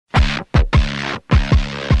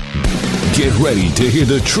Get ready to hear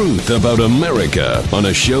the truth about America on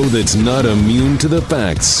a show that's not immune to the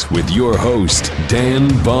facts with your host, Dan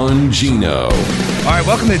Bongino. All right,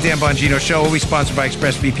 welcome to the Dan Bongino Show, always sponsored by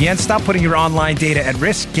ExpressVPN. Stop putting your online data at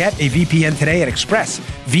risk. Get a VPN today at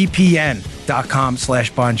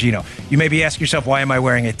expressvpn.com/Bongino. You may be asking yourself, why am I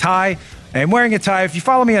wearing a tie? I'm wearing a tie. If you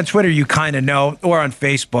follow me on Twitter, you kind of know, or on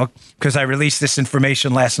Facebook, because I released this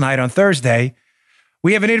information last night on Thursday.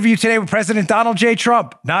 We have an interview today with President Donald J.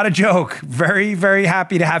 Trump. Not a joke. Very, very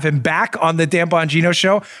happy to have him back on the Dan Bongino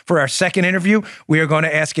Show for our second interview. We are going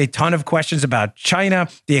to ask a ton of questions about China,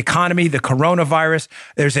 the economy, the coronavirus.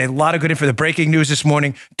 There's a lot of good info. The breaking news this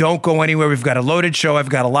morning. Don't go anywhere. We've got a loaded show. I've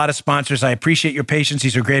got a lot of sponsors. I appreciate your patience.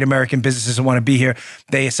 These are great American businesses that want to be here.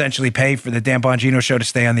 They essentially pay for the Dan Bongino Show to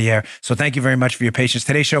stay on the air. So thank you very much for your patience.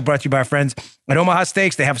 Today's show brought to you by our friends at Omaha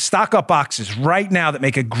Steaks. They have stock-up boxes right now that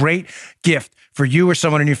make a great gift for you or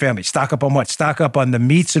someone in your family. Stock up on what? Stock up on the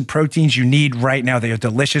meats and proteins you need right now. They are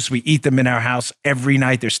delicious. We eat them in our house every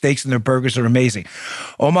night. Their steaks and their burgers are amazing.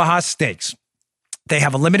 Omaha Steaks. They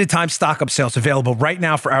have a limited time stock up sales available right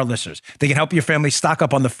now for our listeners. They can help your family stock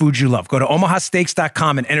up on the food you love. Go to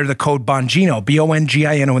omahasteaks.com and enter the code Bongino,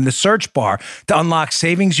 Bongino, in the search bar to unlock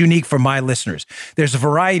savings unique for my listeners. There's a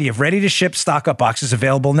variety of ready-to-ship stock up boxes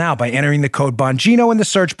available now. By entering the code Bongino in the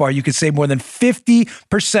search bar, you can save more than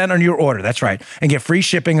 50% on your order. That's right. And get free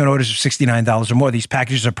shipping on orders of $69 or more. These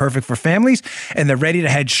packages are perfect for families, and they're ready to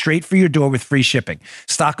head straight for your door with free shipping.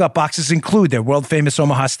 Stock up boxes include their world-famous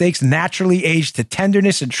Omaha Steaks, naturally aged to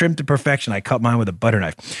tenderness and trimmed to perfection. I cut mine with a butter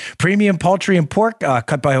knife. Premium poultry and pork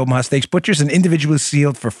cut by Omaha Steaks butchers and individually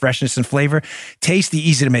sealed for freshness and flavor. Tasty,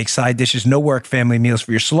 easy to make side dishes, no work family meals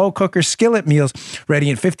for your slow cooker, skillet meals ready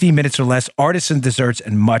in 15 minutes or less, artisan desserts,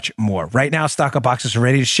 and much more. Right now, stock up boxes are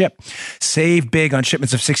ready to ship. Save big on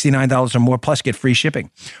shipments of $69 or more, plus get free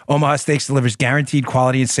shipping. Omaha Steaks delivers guaranteed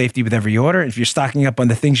quality and safety with every order. If you're stocking up on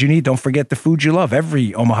the things you need, don't forget the food you love.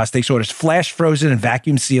 Every Omaha Steaks order is flash frozen and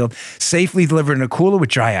vacuum sealed, safely delivered in a cooler with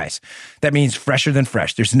dry ice. That means fresher than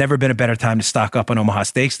fresh. There's never been a better time to stock up on Omaha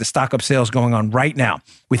Steaks. The stock up sale is going on right now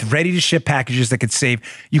with ready to ship packages that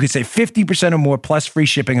you could save 50% or more plus free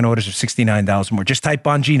shipping on orders of $69 or more. Just type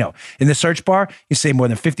Bongino in the search bar. You save more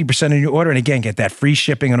than 50% on your order. And again, get that free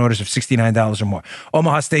shipping on orders of $69 or more.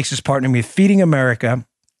 Omaha Steaks is partnering with Feeding America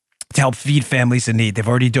to help feed families in need. They've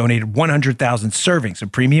already donated 100,000 servings of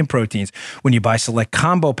premium proteins. When you buy select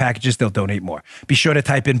combo packages, they'll donate more. Be sure to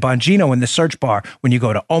type in Bongino in the search bar when you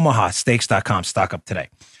go to omahasteaks.com. Stock up today.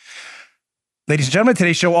 Ladies and gentlemen,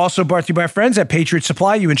 today's show also brought to you by our friends at Patriot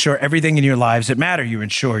Supply. You insure everything in your lives that matter. You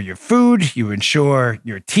insure your food, you insure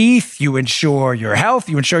your teeth, you insure your health,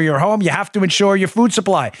 you insure your home. You have to insure your food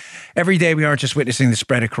supply. Every day, we aren't just witnessing the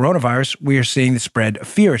spread of coronavirus, we are seeing the spread of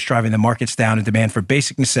fear. It's driving the markets down and demand for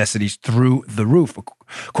basic necessities through the roof.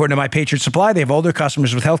 According to My Patriot Supply, they have older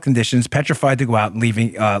customers with health conditions petrified to go out and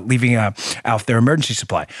leaving out their emergency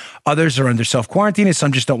supply. Others are under self-quarantine, and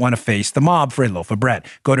some just don't want to face the mob for a loaf of bread.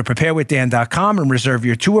 Go to preparewithdan.com and reserve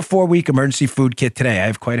your 2 or 4 week emergency food kit today. I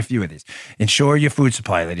have quite a few of these. Ensure your food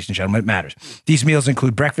supply, ladies and gentlemen. It matters. These meals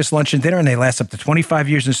include breakfast, lunch, and dinner, and they last up to 25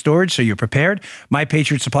 years in storage, so you're prepared. My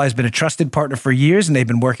Patriot Supply has been a trusted partner for years, and they've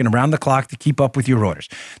been working around the clock to keep up with your orders.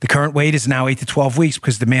 The current wait is now 8 to 12 weeks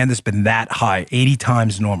because demand has been that high, 80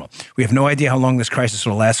 times normal. We have no idea how long this crisis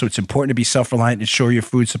will last, so it's important to be self-reliant and ensure your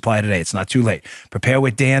food supply today. It's not too late.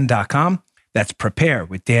 Preparewithdan.com. That's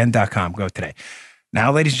preparewithdan.com. Go today.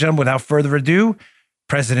 Now, ladies and gentlemen, without further ado,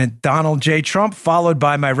 President Donald J. Trump, followed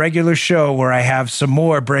by my regular show where I have some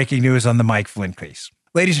more breaking news on the Mike Flynn case.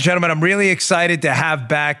 Ladies and gentlemen, I'm really excited to have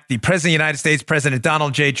back the President of the United States, President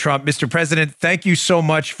Donald J. Trump. Mr. President, thank you so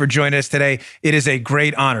much for joining us today. It is a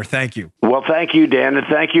great honor. Thank you. Well, thank you, Dan, and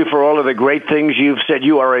thank you for all of the great things you've said.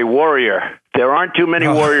 You are a warrior. There aren't too many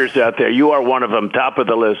warriors out there. You are one of them, top of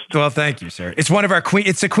the list. Well, thank you, sir. It's one of our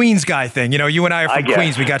it's a Queens guy thing. You know, you and I are from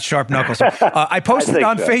Queens. We got sharp knuckles. I posted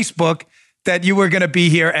on Facebook that you were going to be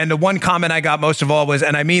here. And the one comment I got most of all was,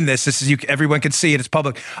 and I mean this is everyone can see it, it's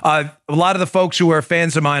public. A lot of the folks who are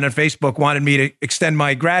fans of mine on Facebook wanted me to extend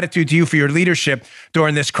my gratitude to you for your leadership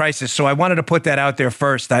during this crisis. So I wanted to put that out there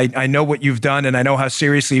first. I know what you've done, and I know how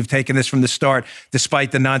seriously you've taken this from the start,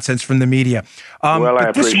 despite the nonsense from the media. Well, I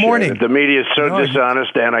appreciate it. The media is so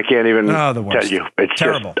dishonest, and I can't even tell you. It's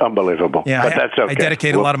terrible. Just unbelievable. Yeah, but that's okay. I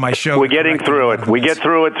dedicate a lot of my show. We're getting through it. We get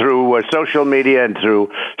through it through social media and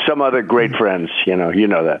through some other great friends. You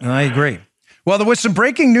know that. I agree. Well, there was some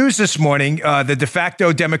breaking news this morning. The de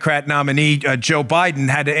facto Democrat nominee, Joe Biden,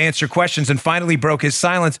 had to answer questions and finally broke his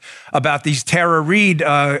silence about these Tara Reade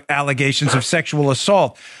allegations of sexual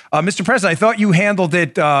assault. Mr. President, I thought you handled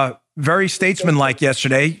it very statesmanlike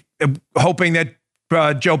yesterday, hoping that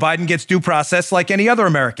Joe Biden gets due process like any other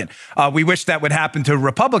American. We wish that would happen to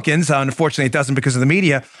Republicans. Unfortunately, it doesn't because of the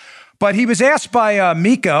media. But he was asked by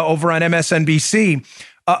Mika over on MSNBC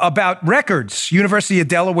about records, University of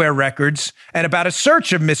Delaware records, and about a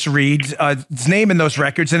search of Miss Reed's name in those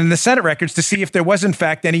records and in the Senate records to see if there was, in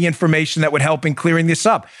fact, any information that would help in clearing this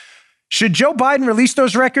up. Should Joe Biden release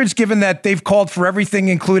those records, given that they've called for everything,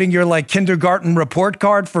 including your kindergarten report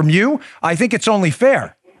card from you? I think it's only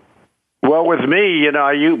fair. Well, with me,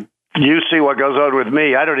 you see what goes on with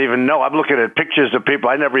me. I don't even know. I'm looking at pictures of people.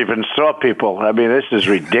 I never even saw people. I mean, this is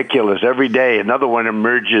ridiculous. Every day, another one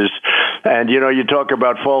emerges. And, you talk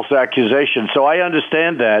about false accusations. So I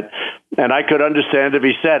understand that. And I could understand if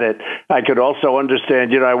he said it. I could also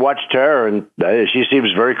understand, I watched her, and she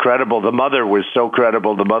seems very credible. The mother was so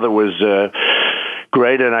credible. The mother was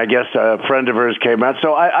great, and I guess a friend of hers came out.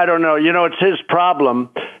 So I don't know. It's his problem,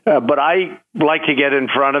 but I like to get in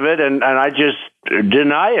front of it, and I just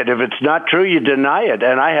deny it. If it's not true, you deny it.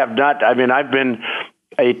 And I have not. I mean, I've been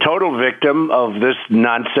a total victim of this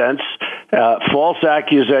nonsense, false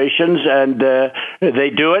accusations, and they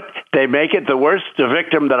do it. They make it. The worst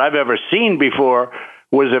victim that I've ever seen before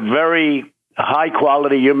was a very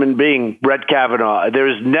high-quality human being, Brett Kavanaugh. There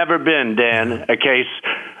has never been, Dan, a case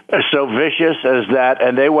so vicious as that,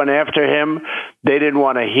 and they went after him. They didn't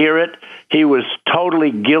want to hear it. He was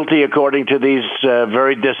totally guilty, according to these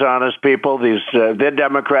very dishonest people. They're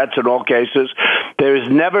Democrats in all cases. There's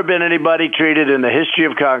never been anybody treated in the history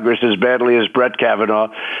of Congress as badly as Brett Kavanaugh,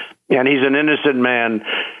 and he's an innocent man.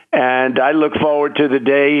 And I look forward to the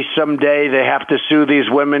day, someday they have to sue these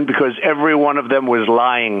women because every one of them was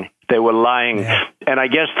lying. They were lying. Yeah. And I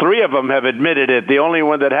guess 3 of them have admitted it. The only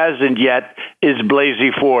one that hasn't yet is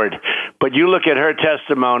Blasey Ford. But you look at her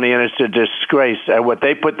testimony, and it's a disgrace. And what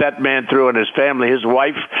they put that man through and his family, his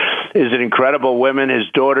wife is an incredible woman, his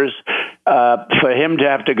daughters. For him to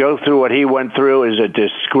have to go through what he went through is a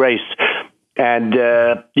disgrace. And,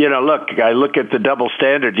 look, I look at the double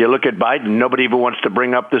standard. You look at Biden, nobody even wants to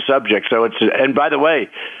bring up the subject. So and by the way,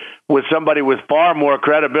 with somebody with far more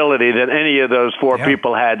credibility than any of those 4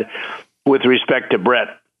 people had with respect to Brett.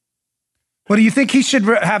 Well, do you think he should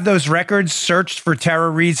have those records searched for Tara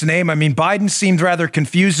Reade's name? I mean, Biden seemed rather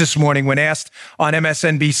confused this morning when asked on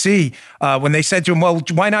MSNBC, when they said to him, well,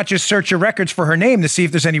 why not just search your records for her name to see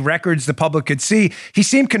if there's any records the public could see? He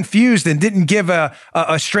seemed confused and didn't give a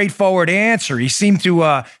straightforward answer. He seemed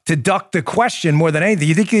to duck the question more than anything.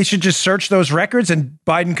 You think they should just search those records and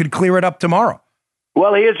Biden could clear it up tomorrow?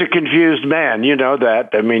 Well, he is a confused man. You know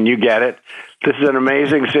that. I mean, you get it. This is an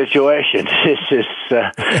amazing situation. This is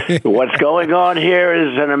what's going on here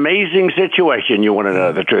is an amazing situation. You want to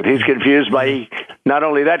know the truth. He's confused by not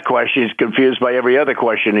only that question, he's confused by every other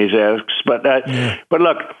question he's asked. But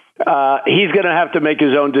look, he's going to have to make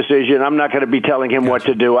his own decision. I'm not going to be telling him what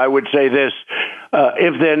to do. I would say this.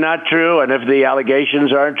 If they're not true and if the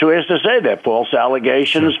allegations aren't true, he has to say they're false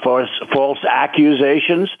allegations, false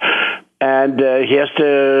accusations, and he has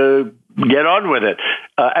to get on with it.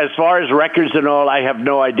 As far as records and all, I have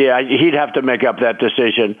no idea. He'd have to make up that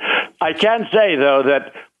decision. I can say, though,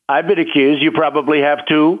 that I've been accused. You probably have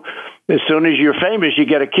too. As soon as you're famous, you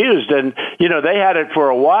get accused. And, they had it for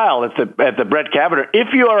a while at the Brett Kavanaugh. If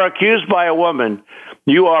you are accused by a woman,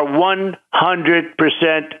 you are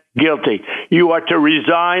 100% guilty. You are to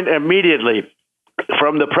resign immediately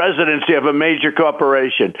from the presidency of a major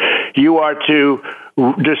corporation. You are to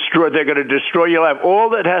destroy. They're going to destroy your life.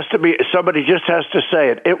 All that has to be, somebody just has to say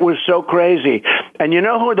it. It was so crazy. And you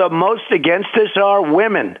know who the most against this are?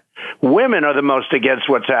 Women. Women are the most against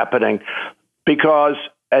what's happening because,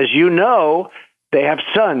 as you know, they have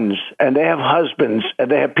sons and they have husbands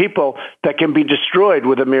and they have people that can be destroyed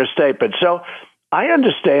with a mere statement. So I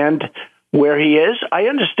understand where he is. I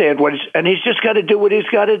understand and he's just got to do what he's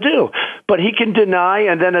got to do. But he can deny,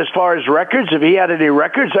 and then as far as records, if he had any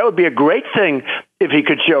records, that would be a great thing if he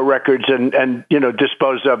could show records and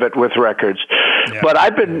dispose of it with records. Yeah. But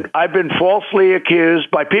I've been falsely accused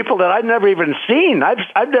by people that I've never even seen.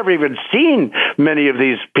 I've never even seen many of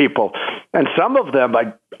these people, and some of them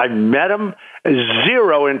I met them,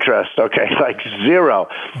 zero interest. Okay, like zero,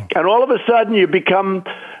 and all of a sudden you become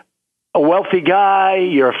a wealthy guy,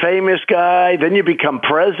 you're a famous guy, then you become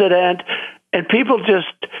president, and people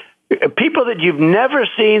that you've never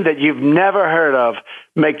seen, that you've never heard of,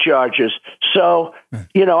 make charges. So,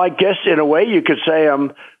 I guess in a way you could say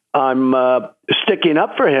I'm sticking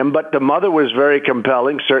up for him, but the mother was very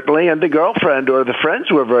compelling, certainly, and the girlfriend or the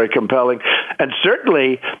friends were very compelling, and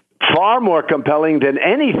certainly far more compelling than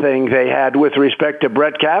anything they had with respect to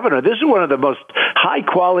Brett Kavanaugh. This is one of the most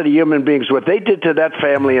high-quality human beings. What they did to that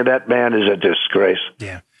family and that man is a disgrace.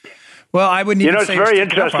 Yeah. Well, I wouldn't even it's say very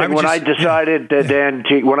interesting. When I decided, Dan,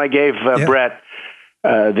 when I gave Brett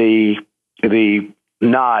the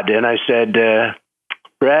nod, and I said,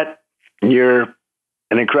 Brett, you're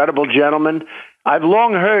an incredible gentleman. I've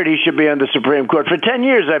long heard he should be on the Supreme Court. For 10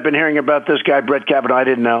 years, I've been hearing about this guy, Brett Kavanaugh. I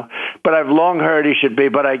didn't know, but I've long heard he should be.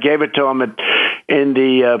 But I gave it to him in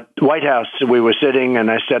the White House. We were sitting, and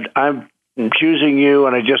I said, I'm choosing you,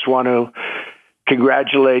 and I just want to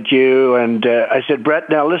congratulate you. And I said, Brett,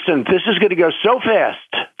 now listen, this is going to go so fast.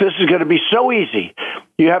 This is going to be so easy.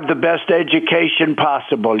 You have the best education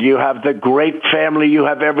possible. You have the great family. You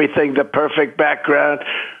have everything, the perfect background.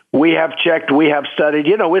 We have checked. We have studied.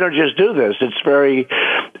 We don't just do this. It's very...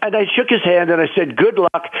 And I shook his hand and I said, good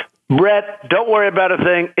luck. Brett, don't worry about a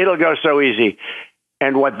thing. It'll go so easy.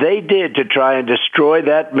 And what they did to try and destroy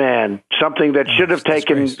that man, something that should have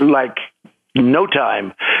taken like no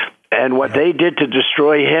time, and what they did to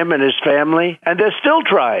destroy him and his family, and they're still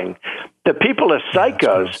trying. The people are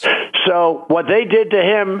psychos. So what they did to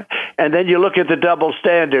him, and then you look at the double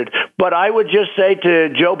standard. But I would just say to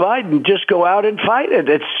Joe Biden, just go out and fight it.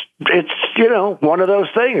 It's one of those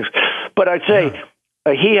things. But I'd say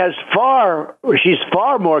she's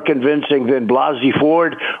far more convincing than Blasey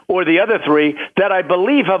Ford or the other three that I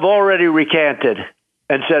believe have already recanted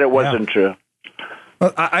and said it wasn't true.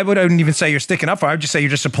 Well, I wouldn't even say you're sticking up for it. I would just say you're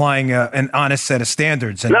just applying an honest set of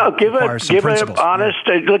standards. And give it honest.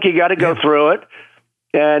 Look, you got to go through it.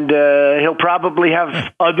 And he'll probably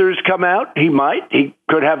have others come out. He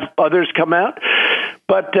could have others come out.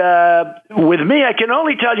 But with me, I can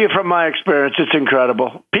only tell you from my experience, it's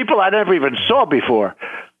incredible. People I never even saw before.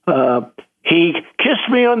 He kissed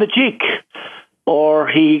me on the cheek, or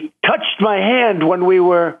he touched my hand when we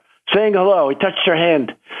were saying hello. He touched her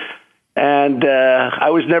hand. And I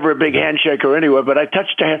was never a big handshaker anyway, but I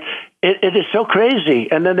touched her hand. It is so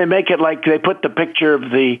crazy. And then they make it like they put the picture of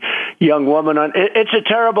the young woman on. It's a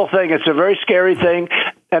terrible thing. It's a very scary thing.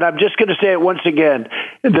 And I'm just going to say it once again.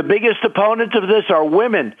 The biggest opponents of this are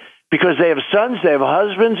women, because they have sons, they have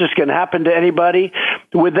husbands. It's going to happen to anybody.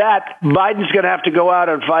 With that, Biden's going to have to go out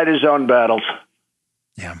and fight his own battles.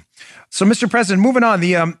 Yeah. So, Mr. President, moving on,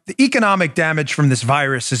 the economic damage from this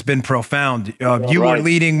virus has been profound. You were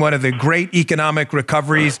leading one of the great economic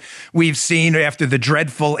recoveries we've seen after the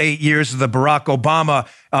dreadful 8 years of the Barack Obama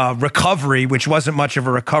recovery, which wasn't much of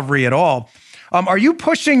a recovery at all. Are you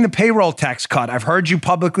pushing the payroll tax cut? I've heard you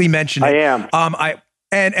publicly mention it. I am.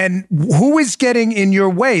 And who is getting in your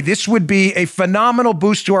way? This would be a phenomenal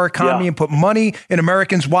boost to our economy and put money in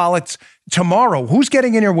Americans' wallets tomorrow. Who's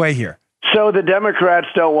getting in your way here? So the Democrats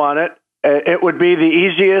don't want it. It would be the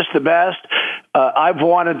easiest, the best. I've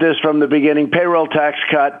wanted this from the beginning. Payroll tax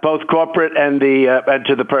cut, both corporate and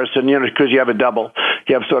to the person, because you have a double.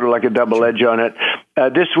 You have sort of like a double edge on it.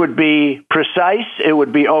 This would be precise. It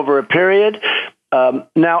would be over a period.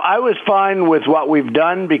 Now, I was fine with what we've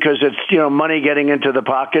done because it's, money getting into the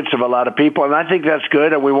pockets of a lot of people. And I think that's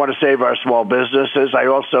good. And we want to save our small businesses.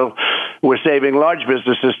 We're saving large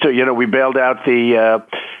businesses too. We bailed out the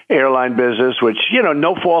airline business, which,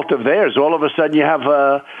 no fault of theirs. All of a sudden you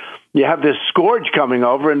have this scourge coming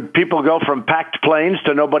over, and people go from packed planes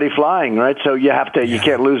to nobody flying, right? So you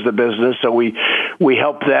can't lose the business. So we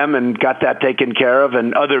helped them and got that taken care of,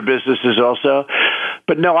 and other businesses also.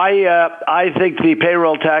 But no, I think the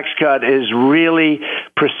payroll tax cut is really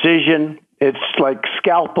precision. It's like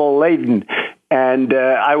scalpel laden, and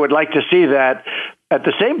I would like to see that. At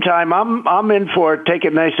the same time, I'm in for take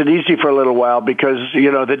it nice and easy for a little while, because,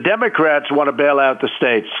 the Democrats want to bail out the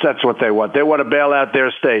states. That's what they want. They want to bail out their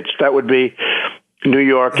states. That would be New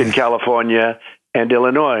York and California and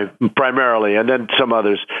Illinois primarily, and then some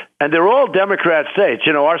others. And they're all Democrat states.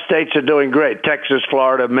 Our states are doing great. Texas,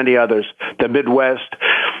 Florida, many others. The Midwest,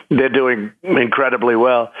 they're doing incredibly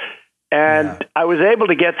well. And I was able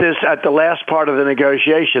to get this at the last part of the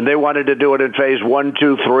negotiation. They wanted to do it in phase 1,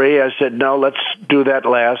 2, 3. I said, no, let's do that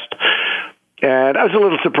last. And I was a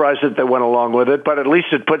little surprised that they went along with it, but at least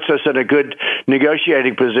it puts us in a good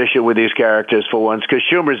negotiating position with these characters for once, because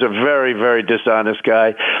Schumer's a very, very dishonest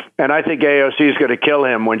guy. And I think AOC is going to kill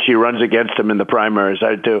him when she runs against him in the primaries.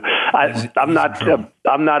 I do. I'm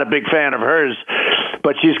not a big fan of hers,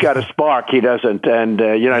 but she's got a spark. He doesn't. And,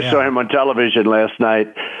 I saw him on television last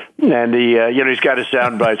night. And he's got his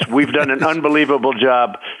sound bites. We've done an unbelievable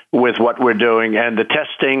job with what we're doing, and the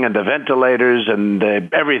testing and the ventilators and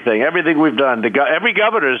everything we've done. Every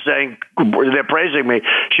governor is saying, they're praising me.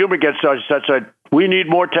 Schumer gets such we need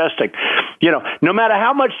more testing. No matter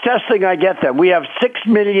how much testing I get them, we have 6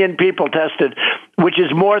 million people tested, which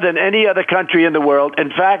is more than any other country in the world. In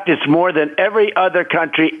fact, it's more than every other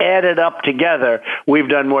country added up together. We've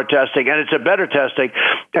done more testing, and it's a better testing.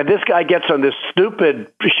 And this guy gets on this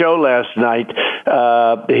stupid show last night.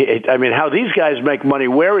 How these guys make money.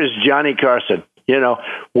 Where is Johnny Carson?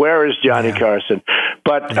 Where is Johnny Carson?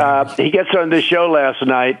 But he gets on this show last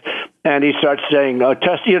night, and he starts saying,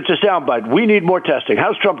 testing, it's a soundbite. We need more testing.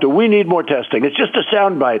 How's Trump do? We need more testing. It's just a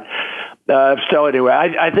soundbite. So anyway,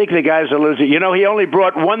 I think the guys are losing. He only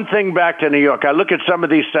brought one thing back to New York. I look at some of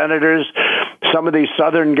these senators, some of these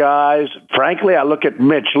Southern guys. Frankly, I look at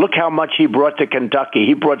Mitch. Look how much he brought to Kentucky.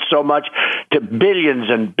 He brought so much to billions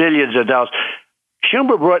and billions of dollars.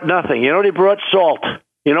 Schumer brought nothing. You know what he brought? Salt.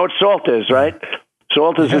 You know what salt is, right?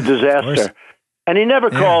 Salt is a disaster. And he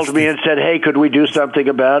never called me and said, hey, could we do something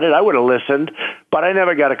about it? I would have listened, but I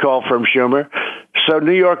never got a call from Schumer. So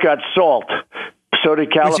New York got salt. So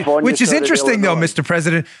did California. Which is interesting, though, Mr.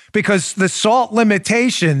 President, because the SALT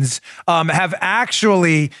limitations have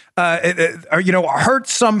actually, hurt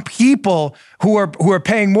some people who are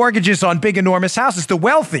paying mortgages on big, enormous houses, the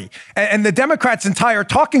wealthy. And the Democrats' entire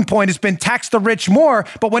talking point has been tax the rich more.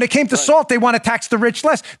 But when it came to SALT, they want to tax the rich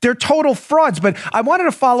less. They're total frauds. But I wanted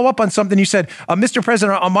to follow up on something you said, Mr.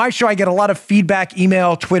 President. On my show, I get a lot of feedback,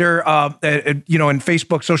 email, Twitter, and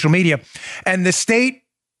Facebook, social media, and the state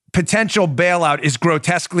potential bailout is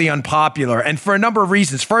grotesquely unpopular, and for a number of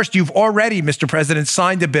reasons. First, you've already, Mr. President,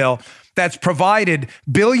 signed a bill that's provided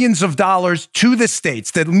billions of dollars to the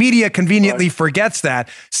states. The media conveniently forgets that.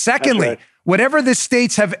 Secondly, whatever the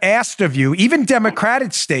states have asked of you, even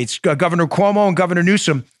Democratic states, Governor Cuomo and Governor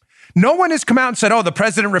Newsom, no one has come out and said, the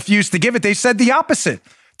president refused to give it. They said the opposite.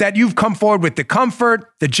 That you've come forward with the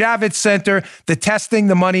comfort, the Javits Center, the testing,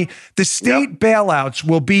 the money. The state bailouts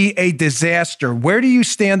will be a disaster. Where do you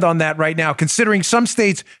stand on that right now, considering some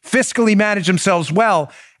states fiscally manage themselves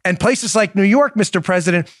well, and places like New York, Mr.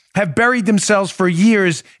 President, have buried themselves for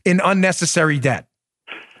years in unnecessary debt?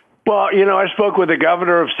 Well, I spoke with the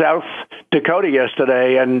governor of South Dakota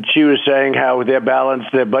yesterday, and she was saying how they're balanced,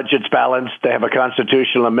 their budget's balanced. They have a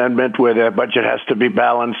constitutional amendment where their budget has to be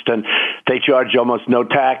balanced, and they charge almost no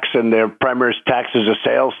tax, and their primary tax is a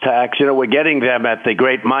sales tax. We're getting them at the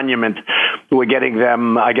Great Monument. We're getting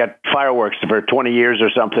them, I got fireworks for 20 years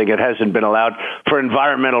or something. It hasn't been allowed for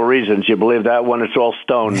environmental reasons. You believe that one? It's all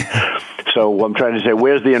stone. So I'm trying to say,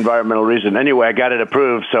 where's the environmental reason? Anyway, I got it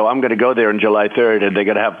approved, so I'm going to go there on July 3rd, and they're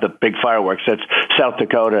going to have the big fireworks. That's South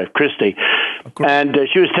Dakota, Christie. And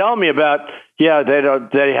she was telling me about,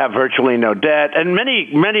 they have virtually no debt. And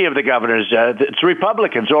many of the governors, it's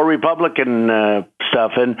Republicans, all Republican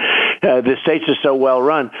stuff, and the states are so well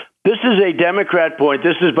run. This is a Democrat point.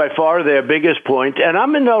 This is by far their biggest point, and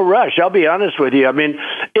I'm in no rush. I'll be honest with you. I mean,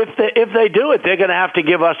 if they do it, they're going to have to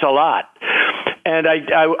give us a lot. And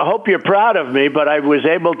I hope you're proud of me, but I was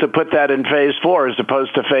able to put that in phase 4 as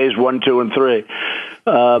opposed to phase 1, 2, and 3.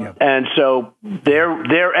 And so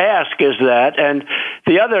their ask is that. And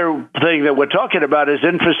the other thing that we're talking about is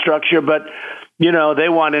infrastructure, but they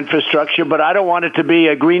want infrastructure, but I don't want it to be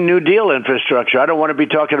a Green New Deal infrastructure. I don't want to be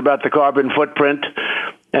talking about the carbon footprint.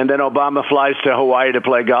 And then Obama flies to Hawaii to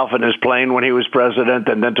play golf in his plane when he was president,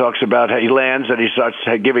 and then talks about how he lands and he starts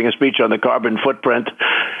giving a speech on the carbon footprint,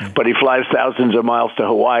 but he flies thousands of miles to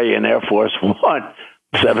Hawaii in Air Force One,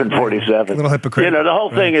 747. A little hypocritical. The whole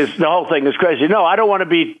thing is crazy. No, I don't want to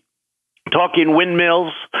be talking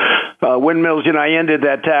windmills. I ended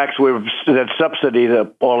that tax with that subsidy,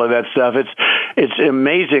 all of that stuff. It's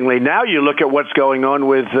amazingly, now you look at what's going on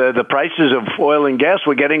with the prices of oil and gas.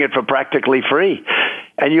 We're getting it for practically free.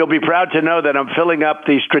 And you'll be proud to know that I'm filling up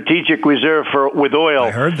the strategic reserve with oil.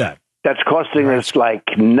 I heard that. That's costing us like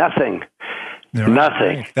nothing.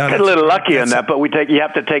 Nothing. Right. Get a little lucky on that, but you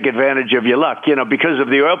have to take advantage of your luck. Because of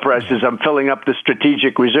the oil prices, I'm filling up the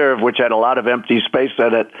strategic reserve, which had a lot of empty space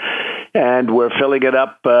in it, and we're filling it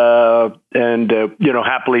up,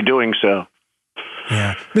 happily doing so.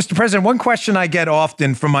 Yeah. Mr. President, one question I get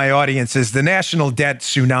often from my audience is the national debt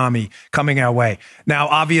tsunami coming our way. Now,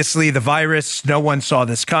 obviously, the virus, no one saw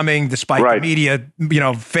this coming, despite the media,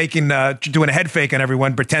 faking, doing a head fake on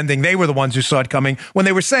everyone, pretending they were the ones who saw it coming, when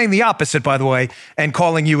they were saying the opposite, by the way, and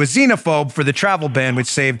calling you a xenophobe for the travel ban, which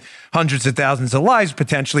saved hundreds of thousands of lives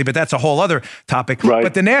potentially, but that's a whole other topic. Right.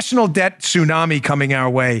 But the national debt tsunami coming our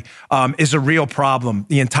way is a real problem.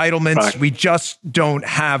 The entitlements, we just don't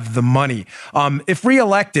have the money. If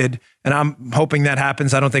reelected, and I'm hoping that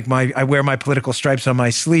happens, I don't think I wear my political stripes on my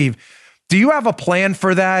sleeve. Do you have a plan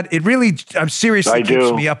for that? It really, seriously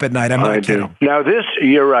keeps me up at night. I'm not kidding. Now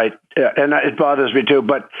you're right. and it bothers me too,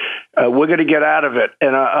 but we're going to get out of it.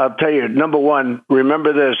 And I'll tell you, number one,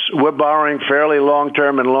 remember this, we're borrowing fairly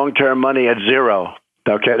long-term and long-term money at zero.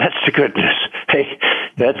 Okay, that's the good news. Hey,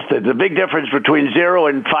 that's the big difference between 0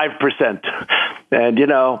 and 5%. And,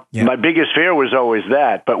 my biggest fear was always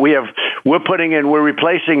that. But we're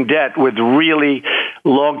replacing debt with really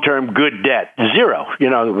long-term good debt. Zero,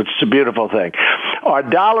 it's a beautiful thing. Our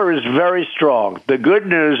dollar is very strong. The good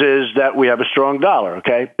news is that we have a strong dollar,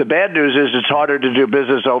 okay? The bad news is it's harder to do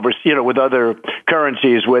business with other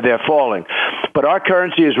currencies where they're falling. But our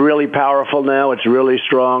currency is really powerful now. It's really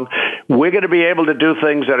strong. We're going to be able to do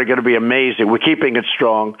things that are going to be amazing. We're keeping it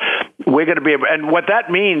strong. We're going to be able, and what that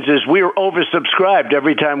means is we're oversubscribed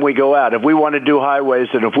every time we go out. If we want to do highways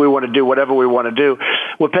and if we want to do whatever we want to do,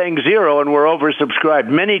 we're paying zero and we're oversubscribed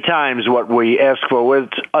many times what we ask for. With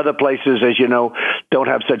other places, as you know, don't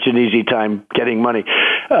have such an easy time getting money.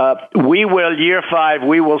 We will, year 5,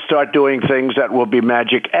 we will start doing things that will be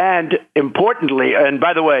magic. And importantly, and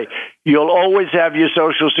by the way, you'll always have your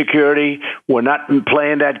Social Security. We're not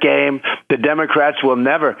playing that game. The Democrats will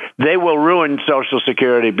never. They will ruin Social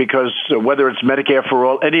Security because whether it's Medicare for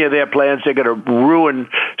All, any of their plans, they're going to ruin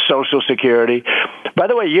Social Security. By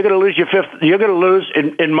the way, you're going to lose your fifth. You're going to lose,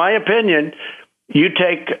 in my opinion, you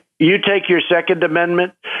take your Second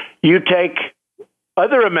Amendment, you take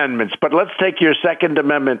other amendments, but let's take your Second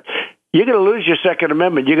Amendment. You're going to lose your Second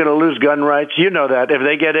Amendment. You're going to lose gun rights. You know that. If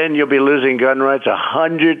they get in, you'll be losing gun rights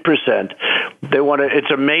 100%. They want to.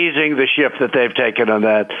 It's amazing the shift that they've taken on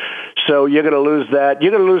that. So you're going to lose that.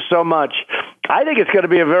 You're going to lose so much. I think it's going to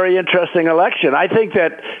be a very interesting election. I think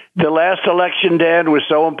that the last election, Dan, was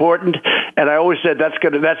so important, and I always said that's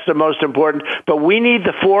the most important. But we need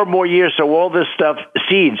the 4 more years so all this stuff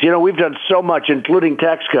seeds. We've done so much, including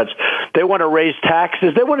tax cuts. They want to raise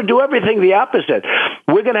taxes. They want to do everything the opposite.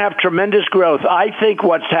 We're going to have tremendous growth. I think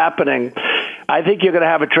what's happening, I think you're going to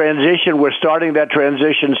have a transition. We're starting that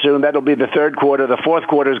transition soon. That'll be the third quarter. The fourth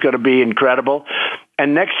quarter is going to be incredible.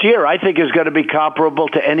 And next year, I think, is going to be comparable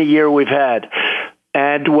to any year we've had.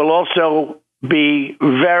 And will also be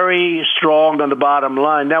very strong on the bottom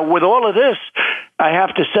line. Now, with all of this, I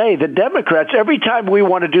have to say, the Democrats, every time we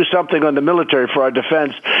want to do something on the military for our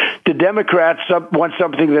defense, the Democrats want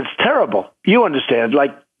something that's terrible. You understand,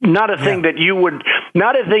 like not a thing that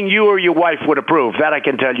not a thing you or your wife would approve. That I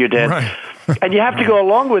can tell you, Dan. Right. And you have to go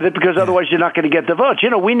along with it because otherwise you're not going to get the votes.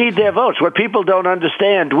 We need their votes. What people don't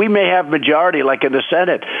understand, we may have majority like in the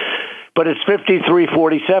Senate, but it's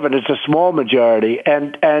 53-47. It's a small majority.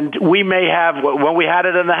 And we may have, when we had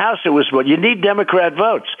it in the House, it was, you need Democrat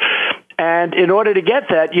votes. And in order to get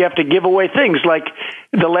that, you have to give away things like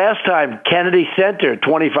the last time, Kennedy Center,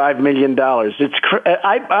 $25 million.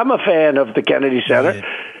 I'm a fan of the Kennedy Center. Right.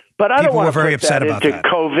 But I don't want to put that into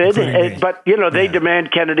COVID. But, they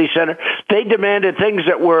demand Kennedy Center. They demanded things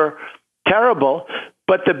that were terrible.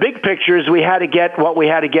 But the big picture is we had to get what we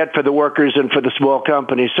had to get for the workers and for the small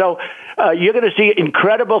companies. So you're going to see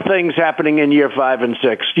incredible things happening in year 5 and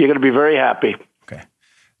 6. You're going to be very happy. Okay.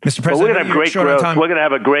 Mr. President, we're going to have great growth. We're going to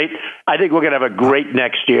have I think we're going to have a great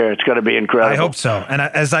next year. It's going to be incredible. I hope so. And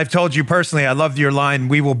as I've told you personally, I loved your line,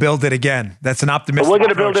 "We will build it again." That's an optimistic we're going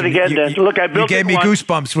to build it again. Look, I built You gave me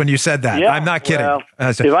goosebumps when you said that. Yeah, I'm not kidding. Well,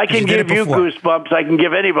 if I can give you goosebumps, I can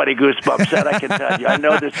give anybody goosebumps. That I can tell you. I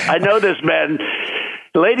know this man.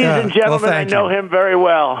 Ladies and gentlemen, I know him very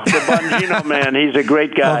well. The Bongino man. He's a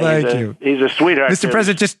great guy. Well, thank you. He's a sweetheart. Mr.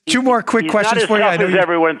 President, just 2 more quick questions for you. He's not as tough as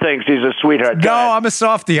everyone thinks. He's a sweetheart. No, I'm a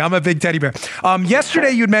softie. I'm a big teddy bear.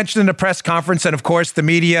 Yesterday, you'd mentioned in a press conference, and of course, the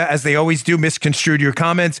media, as they always do, misconstrued your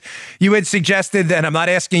comments. You had suggested, and I'm not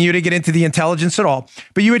asking you to get into the intelligence at all,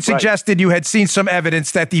 but you had suggested you had seen some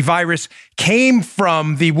evidence that the virus came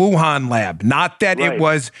from the Wuhan lab, not that it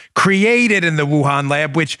was created in the Wuhan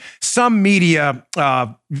lab, which some media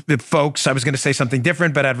folks, I was going to say something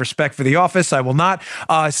different, but out of respect for the office, I will not,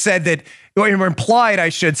 said that, or implied, I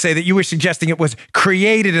should say, that you were suggesting it was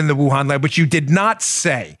created in the Wuhan lab, which you did not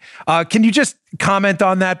say. Can you just comment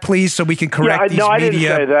on that, please, so we can correct these media? No, I didn't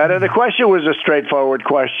say that. And the question was a straightforward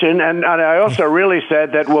question. And I also really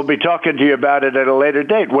said that we'll be talking to you about it at a later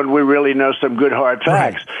date when we really know some good hard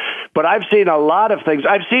facts. Right. But I've seen a lot of things.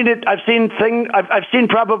 I've seen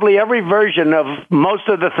probably every version of most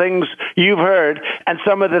of the things you've heard and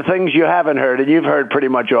some of the things you haven't heard, and you've heard pretty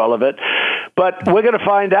much all of it. But we're going to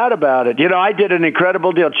find out about it. I did an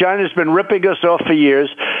incredible deal. China's been ripping us off for years.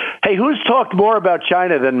 Hey, Hey, who's talked more about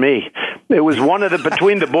China than me? It was one of the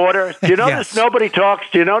between the border. Do you notice nobody talks?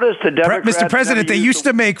 Do you notice the Democrats? Mr. President, they used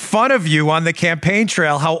to make fun of you on the campaign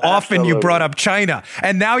trail how often you brought up China.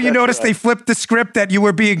 And now you notice they flipped the script that you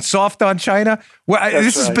were being soft on China. Well,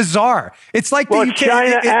 this is bizarre. It's like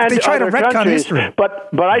China and they try to retcon history.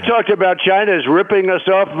 But I talked about China as ripping us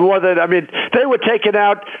off more than, they were taking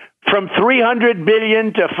out from $300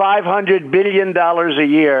 billion to $500 billion a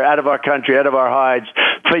year out of our country, out of our hides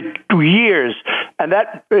for years. And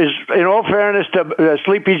that is, in all fairness to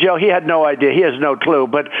Sleepy Joe, he had no idea. He has no clue.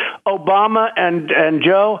 But Obama and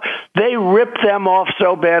Joe, they ripped them off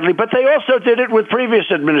so badly. But they also did it with previous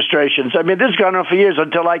administrations. This has gone on for years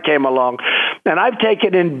until I came along. And I've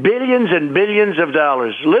taken in billions and billions of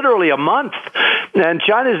dollars, literally a month. And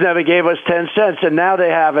China's never gave us 10 cents, and now they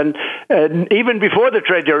have. And even before the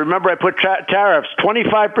trade deal, remember I put tariffs,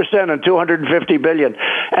 25% on $250 billion.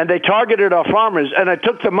 And they targeted our farmers, and I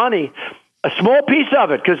took the money, a small piece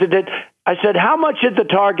of it, because it did. I said, how much did the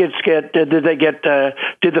targets get? Did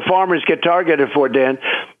the farmers get targeted for, Dan?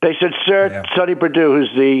 They said, sir, Sonny Perdue,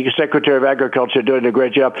 who's the Secretary of Agriculture, doing a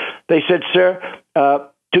great job. They said, sir,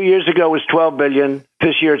 2 years ago it was $12 billion.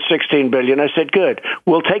 This year it's $16 billion. I said, good.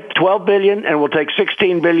 We'll take $12 billion and we'll take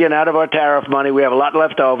 $16 billion out of our tariff money. We have a lot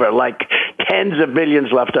left over, like tens of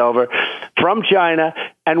billions left over from China,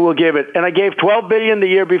 and we'll give it. And I gave $12 billion the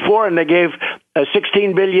year before, and they gave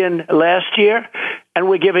 $16 billion last year, and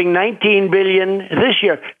we're giving $19 billion this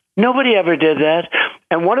year. Nobody ever did that.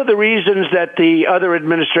 And one of the reasons that the other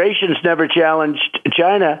administrations never challenged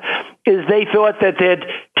China is they thought that they'd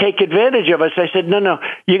take advantage of us. I said, no,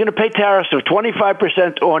 you're going to pay tariffs of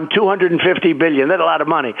 25% on $250 billion. That's a lot of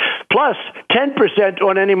money. Plus 10%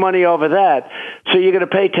 on any money over that. So you're going to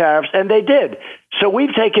pay tariffs. And they did. So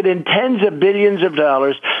we've taken in tens of billions of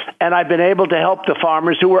dollars, and I've been able to help the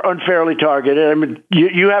farmers who were unfairly targeted.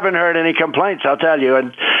 You haven't heard any complaints, I'll tell you.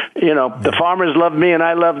 And, the farmers love me and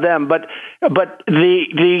I love them. But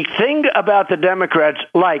the thing about the Democrats,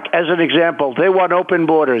 like, as an example, they want open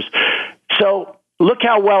borders. So look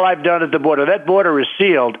how well I've done at the border. That border is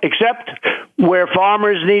sealed, except where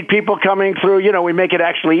farmers need people coming through. We make it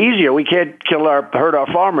actually easier. We can't hurt our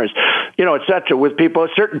farmers, et cetera, with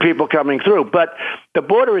certain people coming through. But the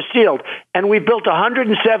border is sealed, and we built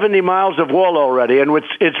 170 miles of wall already, and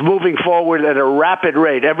it's moving forward at a rapid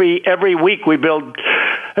rate. Every week we build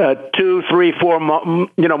 2, 3, 4,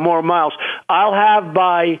 more miles. I'll have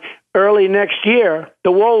by early next year,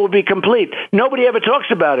 the wall will be complete. Nobody ever talks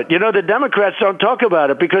about it. The Democrats don't talk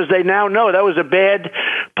about it because they now know that was a bad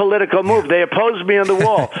political move. They opposed me on the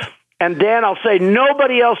wall. And Dan, I'll say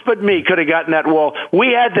nobody else but me could have gotten that wall.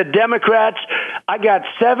 We had the Democrats. I got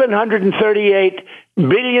 $738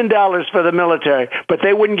 billion for the military, but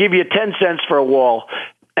they wouldn't give you 10 cents for a wall.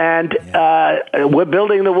 And we're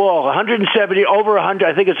building the wall, 170, over 100,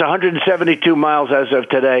 I think it's 172 miles as of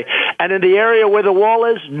today. And in the area where the wall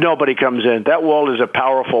is, nobody comes in. That wall is a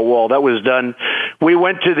powerful wall. That was done. We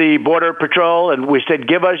went to the Border Patrol and we said,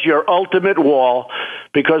 give us your ultimate wall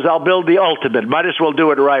because I'll build the ultimate. Might as well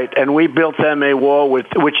do it right. And we built them a wall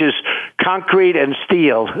which is concrete and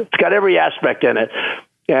steel. It's got every aspect in it.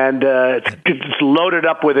 And it's loaded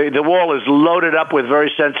up with the wall is loaded up with very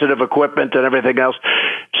sensitive equipment and everything else.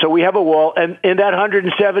 So we have a wall, and in that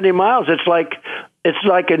 170 miles, it's like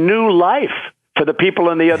a new life for the people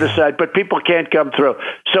on the other side. But people can't come through,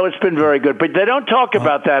 so it's been very good. But they don't talk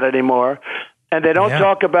about that anymore, and they don't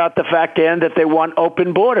talk about the fact, Dan, that they want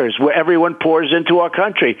open borders where everyone pours into our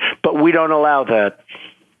country. But we don't allow that.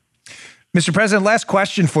 Mr. President, last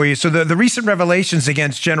question for you. So the recent revelations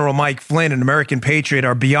against General Mike Flynn, an American patriot,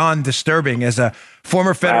 are beyond disturbing. As a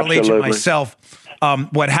former federal agent myself,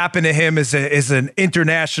 what happened to him is an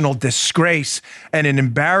international disgrace and an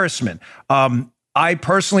embarrassment. I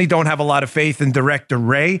personally don't have a lot of faith in Director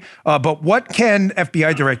Wray, but what can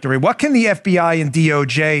FBI Director Wray, what can the FBI and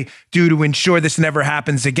DOJ do to ensure this never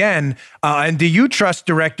happens again? And do you trust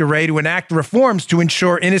Director Wray to enact reforms to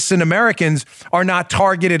ensure innocent Americans are not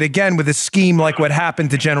targeted again with a scheme like what happened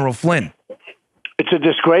to General Flynn? It's a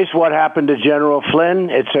disgrace what happened to General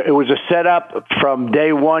Flynn. It was a setup from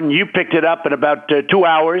day one. You picked it up in about 2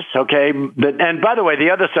 hours, okay? And by the way,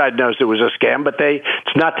 the other side knows it was a scam, but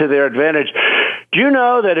it's not to their advantage. Do you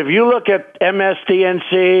know that if you look at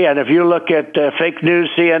MSDNC and if you look at fake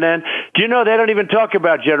news CNN, do you know they don't even talk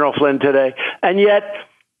about General Flynn today? And yet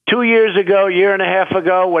 2 years ago, year and a half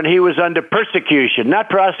ago, when he was under persecution,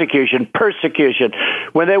 not prosecution, persecution,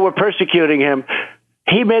 when they were persecuting him,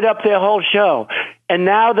 he made up their whole show. And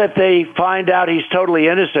now that they find out he's totally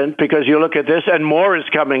innocent, because you look at this and more is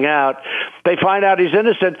coming out, they find out he's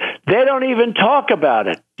innocent, they don't even talk about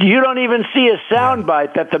it. You don't even see a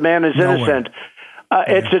soundbite that the man is innocent.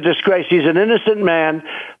 It's a disgrace. He's an innocent man,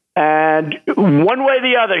 and one way or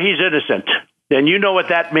the other, he's innocent. And you know what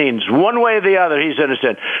that means. One way or the other, he's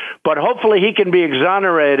innocent. But hopefully he can be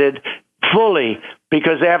exonerated fully,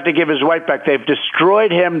 because they have to give his wife back. They've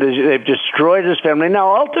destroyed him. They've destroyed his family.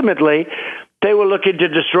 Now, ultimately, they were looking to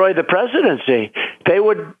destroy the presidency. They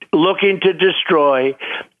were looking to destroy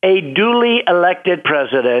a duly elected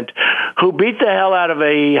president who beat the hell out of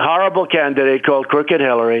a horrible candidate called Crooked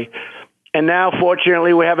Hillary. And now,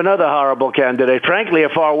 fortunately, we have another horrible candidate, frankly, a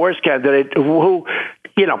far worse candidate who,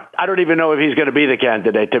 I don't even know if he's going to be the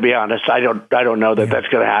candidate, to be honest. I don't know that that's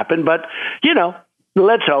going to happen. But,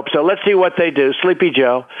 let's hope so. Let's see what they do. Sleepy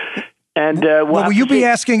Joe. And will you be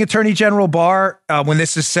asking Attorney General Barr, when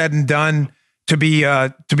this is said and done, to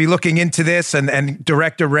be looking into this and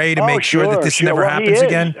Director Wray to make sure that this never happens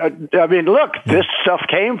again? I mean, look, this stuff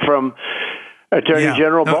came from Attorney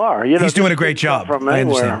General Barr. He's doing a great job. From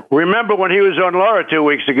anywhere. Remember when he was on Laura 2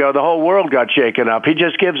 weeks ago, the whole world got shaken up. He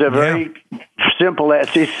just gives a very simple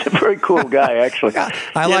answer. He's a very cool guy, actually.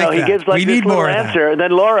 I like that. He gives like this little answer, and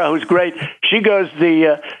then Laura, who's great, she goes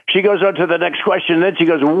on to the next question, and then she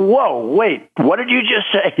goes, "Whoa, wait, what did you just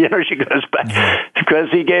say?" She goes back because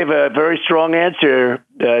he gave a very strong answer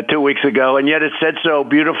 2 weeks ago, and yet it said so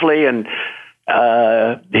beautifully, and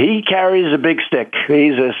he carries a big stick.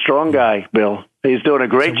 He's a strong guy, Bill. He's doing a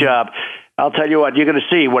great job. I'll tell you what, you're going to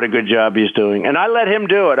see what a good job he's doing. And I let him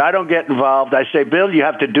do it. I don't get involved. I say, Bill, you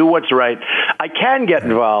have to do what's right. I can get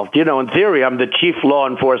involved. In theory, I'm the chief law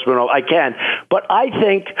enforcement. I can. But I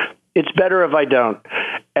think it's better if I don't.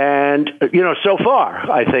 And, so far,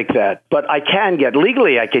 I think that. But I can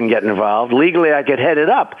legally I can get involved. Legally, I could head it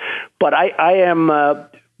up. But I am,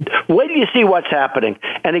 wait till you see what's happening.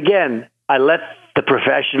 And again, I let the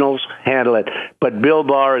professionals handle it. But Bill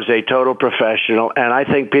Barr is a total professional, and I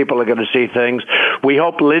think people are going to see things. We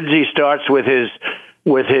hope Lindsey starts with his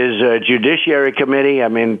Judiciary Committee. I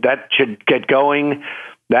mean, that should get going.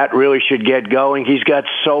 That really should get going. He's got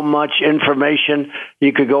so much information.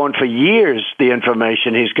 You could go on for years, the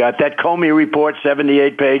information he's got. That Comey report,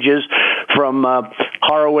 78 pages from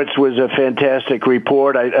Horowitz, was a fantastic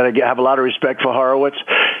report. I have a lot of respect for Horowitz.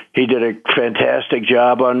 He did a fantastic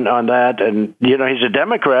job on that. And, he's a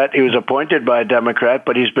Democrat. He was appointed by a Democrat,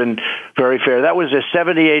 but he's been very fair. That was a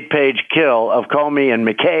 78-page kill of Comey and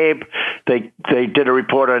McCabe. They did a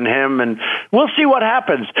report on him, and we'll see what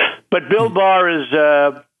happens. But Bill Barr is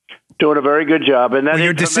doing a very good job. And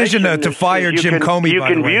your decision to fire Jim Comey, you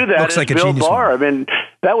can view that looks as like a Bill genius Barr. one. I mean,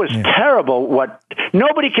 that was terrible.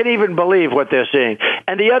 Nobody can even believe what they're seeing.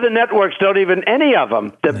 And the other networks don't even, any of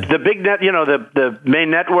them. The big net, the main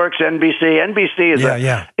networks, NBC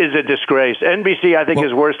is a disgrace. NBC, I think,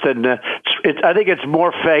 is worse than, I think it's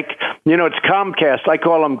more fake. It's Comcast. I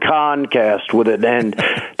call them Concast with an N.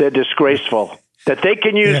 They're disgraceful. That they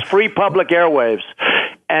can use free public airwaves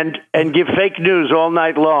and give fake news all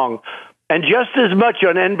night long. And just as much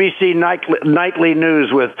on NBC Nightly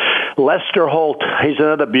News with Lester Holt. He's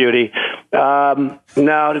another beauty. Now,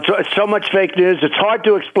 it's so much fake news. It's hard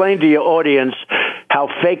to explain to your audience how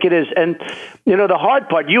fake it is. And, the hard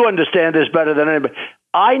part, you understand this better than anybody.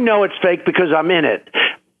 I know it's fake because I'm in it.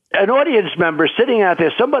 An audience member sitting out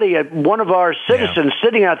there, one of our citizens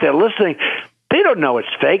sitting out there listening, they don't know it's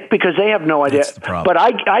fake because they have no idea. But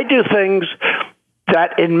I do things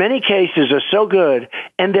that in many cases are so good,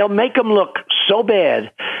 and they'll make them look so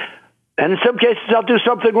bad. And in some cases, I'll do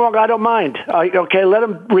something wrong. I don't mind. Let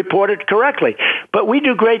them report it correctly. But we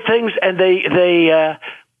do great things, and they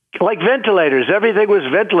like ventilators. Everything was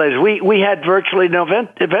ventilators. We had virtually no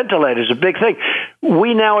ventilators, a big thing.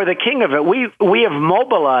 We now are the king of it. We have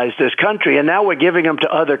mobilized this country, and now we're giving them to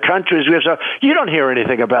other countries. You don't hear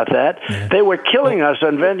anything about that. Yeah. They were killing us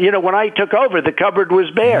on when I took over, the cupboard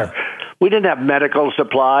was bare. Yeah. We didn't have medical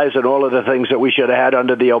supplies and all of the things that we should have had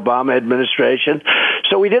under the Obama administration.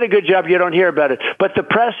 So we did a good job. You don't hear about it. But the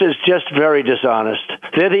press is just very dishonest.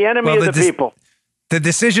 They're the enemy of the people. The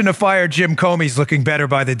decision to fire Jim Comey is looking better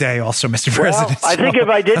by the day also, Mr. President. I think if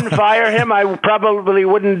I didn't fire him, I probably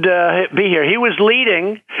wouldn't be here. He was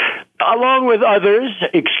leading, along with others,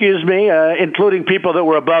 including people that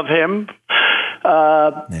were above him.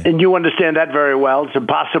 And you understand that very well. It's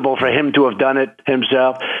impossible for him to have done it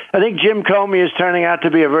himself. I think Jim Comey is turning out to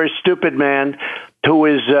be a very stupid man who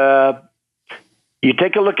is You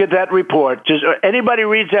take a look at that report. Just anybody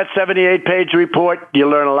reads that 78-page report, you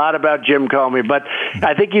learn a lot about Jim Comey. But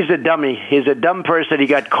I think he's a dummy. He's a dumb person. He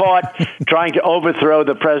got caught trying to overthrow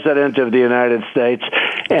the president of the United States,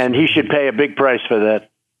 and he should pay a big price for that.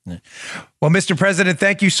 Well, Mr. President,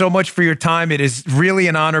 thank you so much for your time. It is really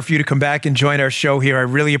an honor for you to come back and join our show here. I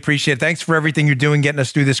really appreciate it. Thanks for everything you're doing, getting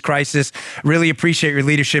us through this crisis. Really appreciate your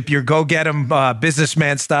leadership. Your go-get-em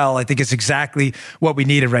businessman style, I think, is exactly what we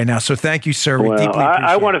needed right now. So thank you, sir. Well, we deeply appreciate it.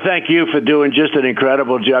 I want to thank you for doing just an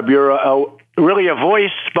incredible job. You're really a voice,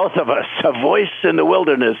 both of us, a voice in the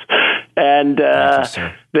wilderness. And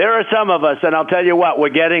there are some of us, and I'll tell you what, we're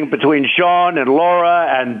getting between Sean and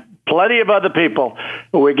Laura and plenty of other people.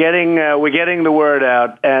 We're getting the word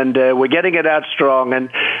out, and we're getting it out strong. And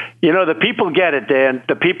you know, the people get it, Dan.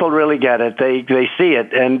 The people really get it. They see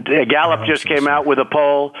it. And Gallup just came out with a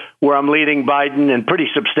poll where I'm leading Biden, and pretty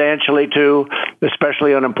substantially too,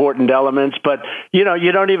 especially on important elements. But you know,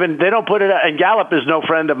 they don't put it out. And Gallup is no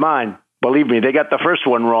friend of mine. Believe me, they got the first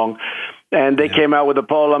one wrong. And they came out with a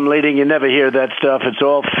poll I'm leading. You never hear that stuff. It's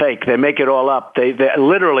all fake. They make it all up. They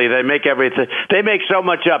literally make everything. They make so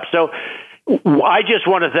much up. So I just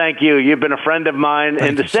want to thank you. You've been a friend of mine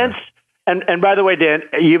in the sense, and by the way, Dan,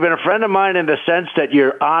 you've been a friend of mine in the sense that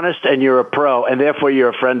you're honest and you're a pro, and therefore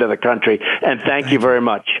you're a friend of the country. And thank you very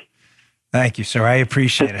much. Thank you, sir. I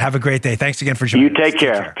appreciate it. Have a great day. Thanks again for joining us. You take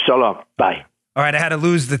care. So long. Bye. All right, I had to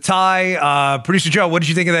lose the tie. Producer Joe, what did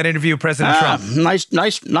you think of that interview with President Trump?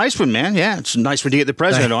 Nice one, man. Yeah, it's nice one to get the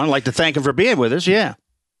president on. I'd like to thank him for being with us. Yeah.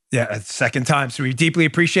 Yeah, second time. So we deeply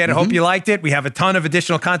appreciate it. Hope you liked it. We have a ton of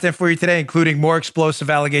additional content for you today, including more explosive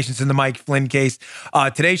allegations in the Mike Flynn case.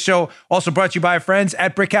 Today's show also brought to you by our friends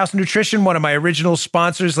at Brickhouse Nutrition, one of my original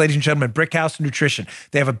sponsors, ladies and gentlemen, Brickhouse Nutrition.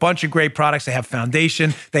 They have a bunch of great products. They have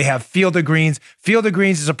Foundation. They have Field of Greens. Field of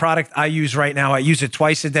Greens is a product I use right now. I use it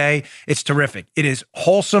twice a day. It's terrific. It is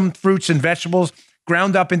wholesome fruits and vegetables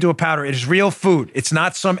ground up into a powder. It is real food. It's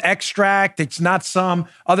not some extract. It's not some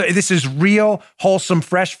other. This is real, wholesome,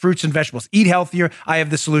 fresh fruits and vegetables. Eat healthier. I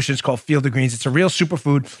have the solution. It's called Field of Greens. It's a real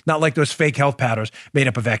superfood, not like those fake health powders made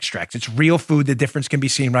up of extracts. It's real food. The difference can be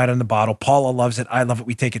seen right on the bottle. Paula loves it. I love it.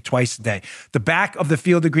 We take it twice a day. The back of the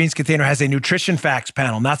Field of Greens container has a nutrition facts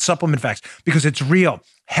panel, not supplement facts, because it's real,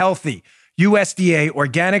 healthy, USDA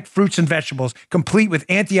organic fruits and vegetables, complete with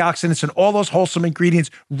antioxidants and all those wholesome ingredients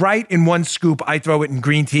right in one scoop. I throw it in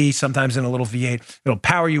green tea, sometimes in a little V8. It'll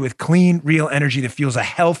power you with clean, real energy that fuels a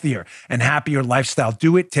healthier and happier lifestyle.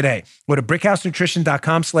 Do it today. Go to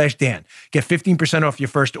brickhousenutrition.com/Dan. Get 15% off your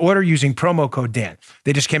first order using promo code Dan.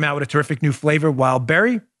 They just came out with a terrific new flavor, wild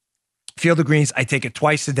berry. Field of Greens, I take it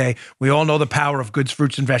twice a day. We all know the power of good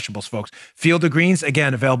fruits and vegetables, folks. Field of Greens,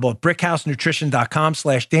 again, available at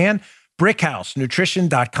brickhousenutrition.com/Dan.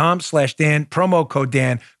 brickhousenutrition.com/Dan, promo code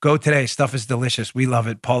Dan. Go today. Stuff is delicious. We love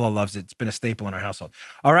it. Paula loves it. It's been a staple in our household.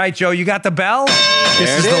 All right, Joe, you got the bell?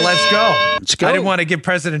 This is the let's go. Let's go. I didn't want to give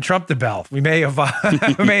President Trump the bell. We may have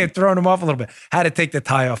thrown him off a little bit. Had to take the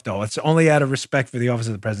tie off, though. It's only out of respect for the office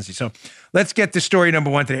of the presidency. So let's get to story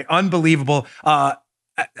number one today. Unbelievable. I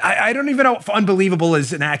don't even know if unbelievable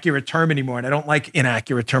is an accurate term anymore, and I don't like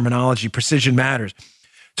inaccurate terminology. Precision matters.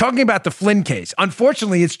 Talking about the Flynn case,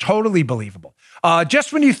 unfortunately, it's totally believable.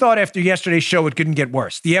 Just when you thought after yesterday's show it couldn't get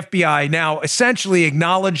worse, the FBI now essentially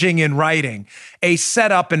acknowledging in writing a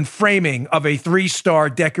setup and framing of a 3-star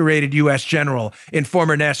decorated U.S. general in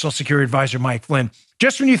former National Security Advisor Mike Flynn.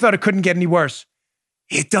 Just when you thought it couldn't get any worse,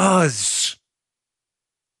 it does.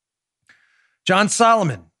 John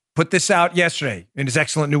Solomon put this out yesterday in his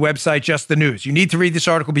excellent new website, Just the News. You need to read this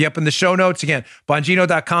article, be up in the show notes. Again,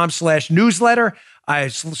 Bongino.com/newsletter. I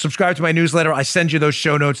subscribe to my newsletter. I send you those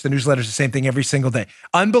show notes. The newsletter is the same thing every single day.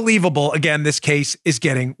 Unbelievable. Again, this case is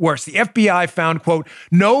getting worse. The FBI found, quote,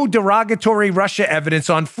 no derogatory Russia evidence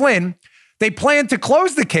on Flynn. They plan to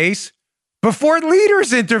close the case before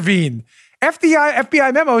leaders intervene.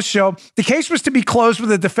 FBI memos show the case was to be closed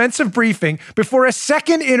with a defensive briefing before a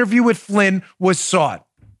second interview with Flynn was sought.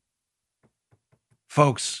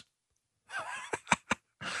 Folks.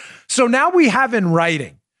 So now we have in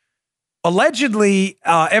writing, allegedly,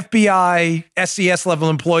 FBI SES level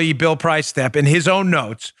employee Bill Priestep in his own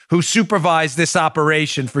notes, who supervised this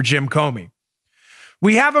operation for Jim Comey.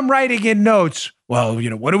 We have him writing in notes, well,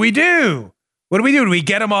 what do we do? What do we do? Do we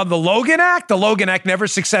get him on the Logan Act? The Logan Act never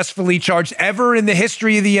successfully charged ever in the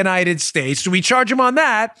history of the United States. Do we charge him on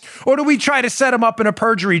that? Or do we try to set him up in a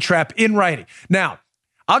perjury trap in writing? Now,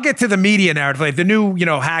 I'll get to the media narrative. Like the new,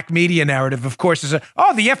 hack media narrative, of course, is the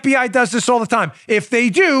FBI does this all the time. If they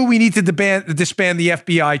do, we need to disband the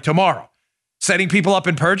FBI tomorrow. Setting people up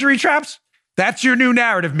in perjury traps? That's your new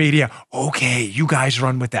narrative, media. Okay, you guys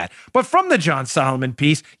run with that. But from the John Solomon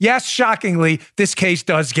piece, yes, shockingly, this case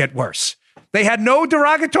does get worse. They had no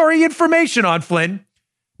derogatory information on Flynn,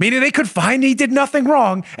 meaning they could find he did nothing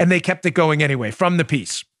wrong, and they kept it going anyway. From the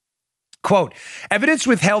piece, quote, evidence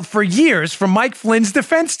withheld for years from Mike Flynn's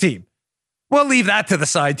defense team. We'll leave that to the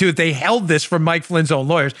side, too. They held this from Mike Flynn's own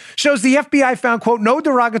lawyers. Shows the FBI found, quote, no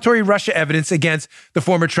derogatory Russia evidence against the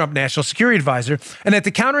former Trump national security advisor, and that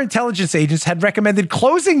the counterintelligence agents had recommended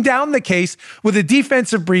closing down the case with a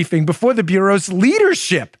defensive briefing before the Bureau's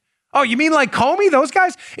leadership. Oh, you mean like Comey? Those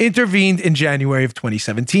guys intervened in January of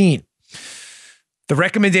 2017. The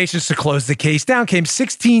recommendations to close the case down came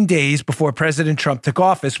 16 days before President Trump took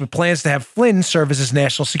office, with plans to have Flynn serve as his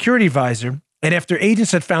national security advisor. And after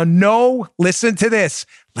agents had found listen to this,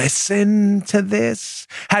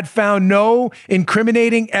 had found no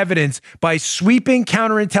incriminating evidence by sweeping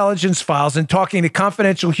counterintelligence files and talking to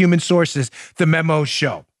confidential human sources, the memos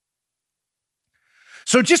show.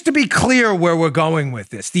 So just to be clear where we're going with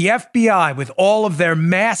this, the FBI, with all of their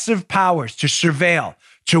massive powers to surveil,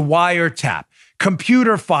 to wiretap,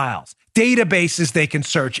 computer files, databases they can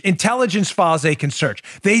search, intelligence files they can search.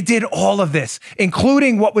 They did all of this,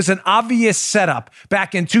 including what was an obvious setup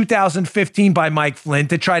back in 2015 by Mike Flynn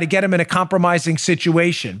to try to get him in a compromising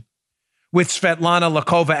situation with Svetlana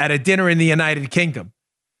Lakova at a dinner in the United Kingdom.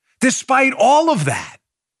 Despite all of that,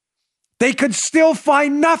 they could still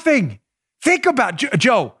find nothing. Think about,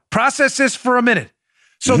 Joe, process this for a minute.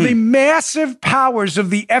 So the massive powers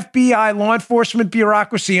of the FBI law enforcement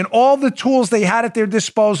bureaucracy and all the tools they had at their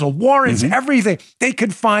disposal, warrants, everything, they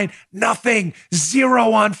could find nothing,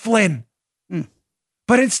 zero on Flynn.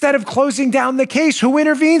 But instead of closing down the case, who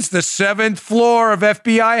intervenes? The 7th floor of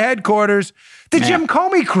FBI headquarters, the Jim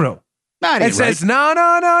Comey crew. And says,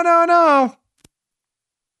 no.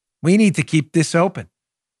 We need to keep this open.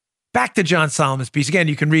 Back to John Solomon's piece. Again,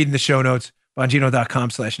 you can read in the show notes.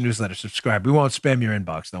 Bongino.com/newsletter. Subscribe. We won't spam your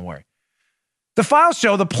inbox. Don't worry. The files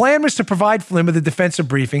show the plan was to provide Flynn with a defensive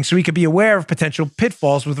briefing so he could be aware of potential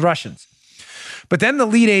pitfalls with Russians. But then the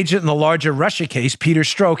lead agent in the larger Russia case, Peter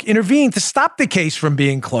Strzok, intervened to stop the case from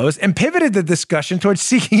being closed and pivoted the discussion towards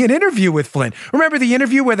seeking an interview with Flynn. Remember the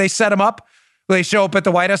interview where they set him up? Where they show up at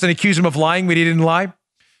the White House and accuse him of lying when he didn't lie?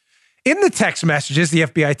 In the text messages, the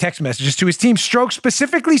FBI text messages to his team, Strzok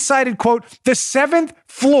specifically cited, quote, the 7th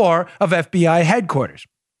floor of FBI headquarters,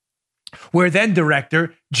 where then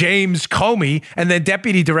Director James Comey and then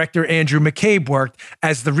Deputy Director Andrew McCabe worked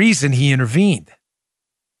as the reason he intervened.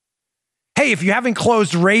 Hey, if you haven't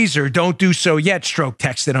closed Razor, don't do so yet, Strzok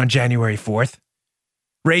texted on January 4th.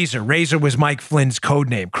 Razor was Mike Flynn's code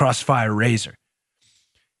name, Crossfire Razor.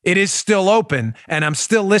 It is still open, and I'm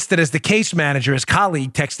still listed as the case manager. His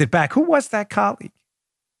colleague texted back. Who was that colleague?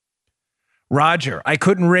 Roger, I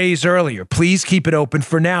couldn't raise earlier. Please keep it open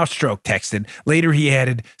for now, Strzok texted. Later, he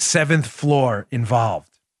added 7th floor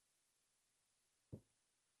involved.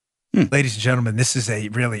 Ladies and gentlemen, this is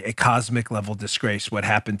really a cosmic level disgrace, what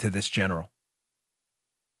happened to this general.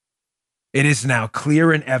 It is now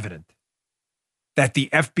clear and evident that the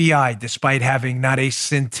FBI, despite having not a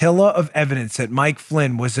scintilla of evidence that Mike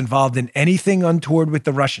Flynn was involved in anything untoward with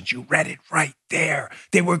the Russians, you read it right there.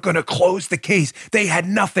 They were going to close the case. They had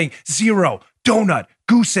nothing, zero, donut,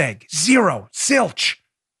 goose egg, zero, zilch,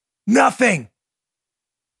 nothing.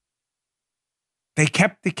 They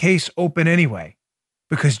kept the case open anyway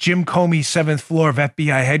because Jim Comey's 7th floor of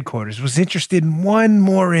FBI headquarters was interested in one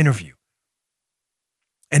more interview.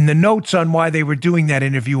 And the notes on why they were doing that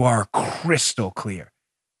interview are crystal clear.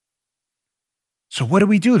 So what do?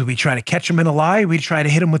 Do we try to catch him in a lie? Or we try to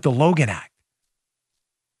hit him with the Logan Act?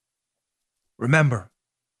 Remember,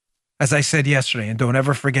 as I said yesterday, and don't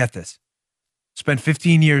ever forget this, spent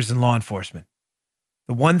 15 years in law enforcement.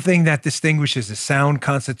 The one thing that distinguishes a sound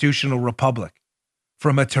constitutional republic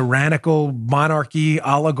from a tyrannical monarchy,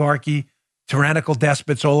 oligarchy, tyrannical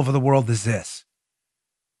despots all over the world is this.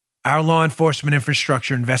 Our law enforcement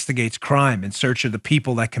infrastructure investigates crime in search of the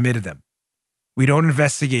people that committed them. We don't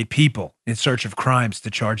investigate people in search of crimes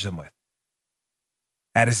to charge them with.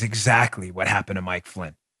 That is exactly what happened to Mike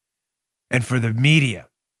Flynn. And for the media,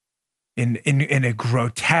 in a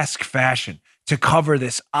grotesque fashion, to cover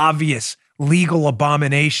this obvious legal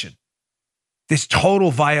abomination, this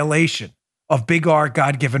total violation of big R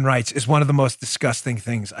God-given rights is one of the most disgusting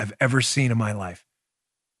things I've ever seen in my life.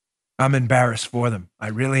 I'm embarrassed for them. I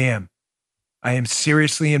really am. I am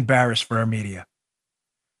seriously embarrassed for our media.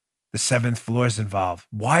 The 7th floor is involved.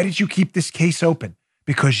 Why did you keep this case open?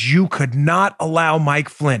 Because you could not allow Mike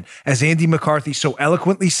Flynn, as Andy McCarthy so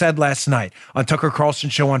eloquently said last night on Tucker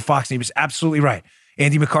Carlson's show on Fox, and he was absolutely right.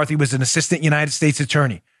 Andy McCarthy was an assistant United States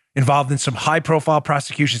attorney involved in some high-profile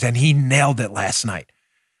prosecutions, and he nailed it last night.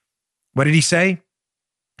 What did he say?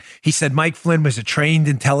 He said Mike Flynn was a trained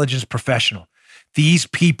intelligence professional. These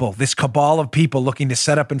people, this cabal of people looking to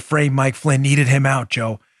set up and frame Mike Flynn needed him out,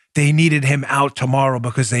 Joe. They needed him out tomorrow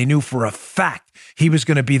because they knew for a fact he was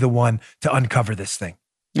going to be the one to uncover this thing.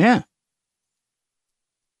 Yeah.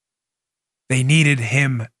 They needed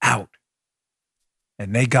him out.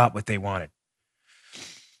 And they got what they wanted.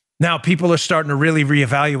 Now, people are starting to really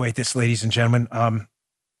reevaluate this, ladies and gentlemen,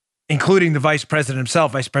 including the vice president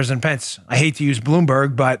himself, Vice President Pence. I hate to use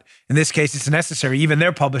Bloomberg, but in this case, it's necessary. Even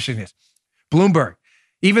they're publishing this. Bloomberg.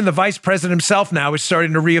 Even the vice president himself now is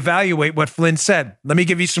starting to reevaluate what Flynn said. Let me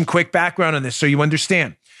give you some quick background on this so you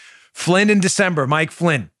understand. Flynn in December, Mike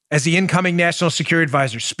Flynn, as the incoming national security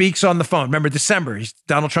advisor, speaks on the phone. Remember, December,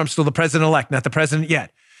 Donald Trump's still the president-elect, not the president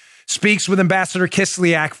yet. Speaks with Ambassador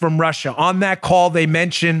Kislyak from Russia. On that call, they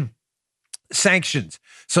mention sanctions,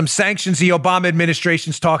 some sanctions the Obama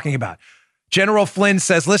administration's talking about. General Flynn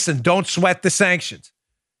says, listen, don't sweat the sanctions.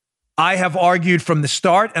 I have argued from the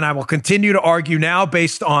start, and I will continue to argue now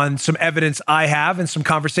based on some evidence I have and some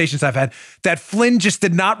conversations I've had, that Flynn just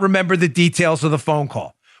did not remember the details of the phone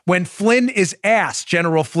call. When Flynn is asked,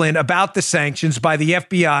 General Flynn, about the sanctions by the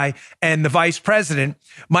FBI and the vice president,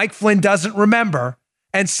 Mike Flynn doesn't remember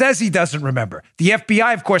and says he doesn't remember. The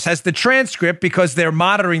FBI, of course, has the transcript because they're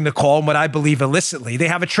monitoring the call, and what I believe illicitly. They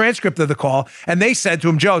have a transcript of the call, and they said to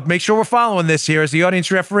him, Joe, make sure we're following this here as the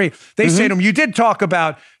audience referee. They say to him, you did talk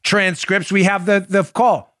about transcripts. We have the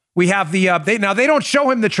call. We have the, now they don't show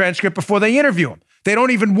him the transcript before they interview him. They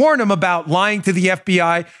don't even warn him about lying to the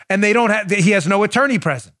FBI, and they don't have, he has no attorney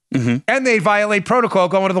present. And they violate protocol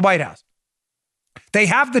going to the White House. They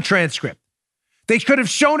have the transcript. They could have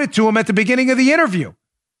shown it to him at the beginning of the interview.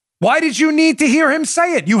 Why did you need to hear him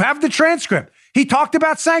say it? You have the transcript. He talked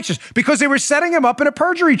about sanctions because they were setting him up in a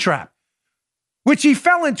perjury trap, which he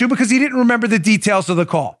fell into because he didn't remember the details of the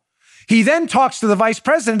call. He then talks to the vice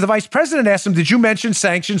president. The vice president asks him, did you mention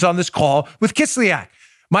sanctions on this call with Kislyak?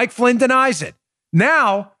 Mike Flynn denies it.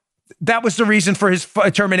 Now, that was the reason for his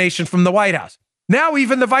termination from the White House. Now,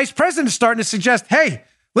 even the vice president is starting to suggest, hey,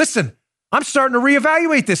 listen, I'm starting to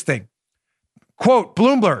reevaluate this thing. Quote,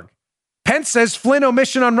 Bloomberg, Pence says Flynn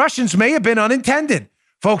omission on Russians may have been unintended.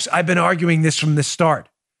 Folks, I've been arguing this from the start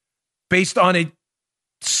based on a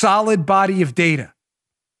solid body of data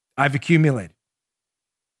I've accumulated.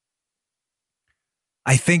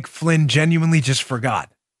 I think Flynn genuinely just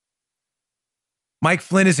forgot. Mike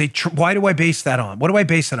Flynn is why do I base that on? What do I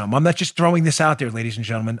base it on? I'm not just throwing this out there, ladies and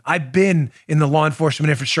gentlemen. I've been in the law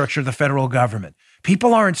enforcement infrastructure of the federal government.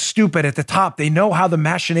 People aren't stupid at the top. They know how the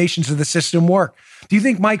machinations of the system work. Do you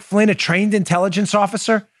think Mike Flynn, a trained intelligence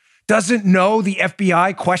officer, doesn't know the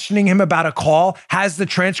FBI questioning him about a call, has the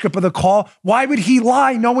transcript of the call? Why would he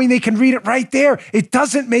lie knowing they can read it right there? It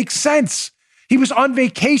doesn't make sense. He was on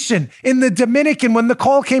vacation in the Dominican when the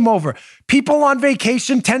call came over. People on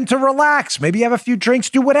vacation tend to relax, maybe have a few drinks,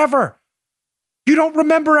 do whatever. You don't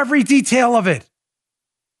remember every detail of it.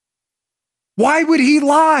 Why would he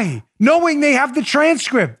lie, knowing they have the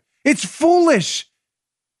transcript? It's foolish.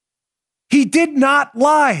 He did not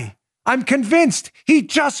lie. I'm convinced he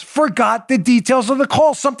just forgot the details of the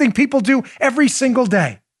call, something people do every single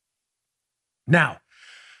day. Now,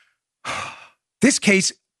 this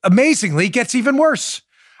case amazingly gets even worse.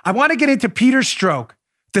 I want to get into Peter Strzok,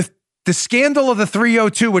 the scandal of the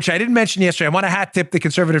 302, which I didn't mention yesterday. I want to hat tip the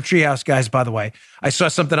Conservative Treehouse guys, by the way. I saw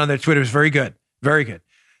something on their Twitter. It was very good. Very good.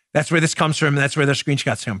 That's where this comes from. And that's where their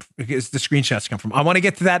screenshots come from. I want to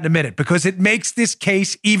get to that in a minute because it makes this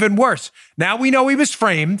case even worse. Now we know he was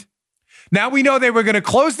framed. Now we know they were going to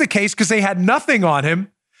close the case because they had nothing on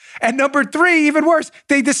him. And number three, even worse,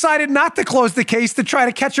 they decided not to close the case to try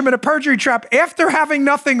to catch him in a perjury trap after having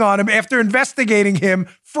nothing on him, after investigating him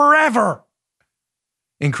forever.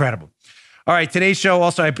 Incredible. All right, today's show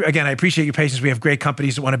also, I appreciate your patience. We have great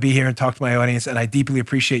companies that want to be here and talk to my audience, and I deeply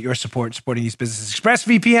appreciate your support in supporting these businesses.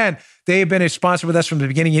 ExpressVPN, they have been a sponsor with us from the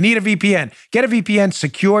beginning. You need a VPN. Get a VPN,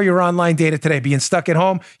 secure your online data today. Being stuck at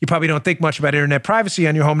home, you probably don't think much about internet privacy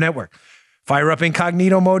on your home network. Fire up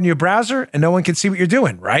incognito mode in your browser, and no one can see what you're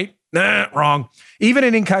doing, right? Nah, wrong. Even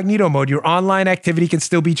in incognito mode, your online activity can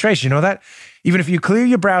still be traced. You know that? Even if you clear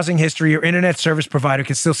your browsing history, your internet service provider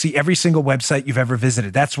can still see every single website you've ever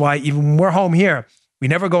visited. That's why even when we're home here, we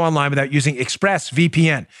never go online without using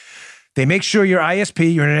ExpressVPN. They make sure your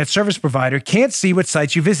ISP, your internet service provider, can't see what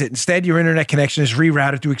sites you visit. Instead, your internet connection is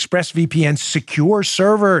rerouted to ExpressVPN's secure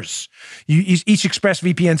servers. Each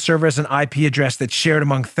ExpressVPN server has an IP address that's shared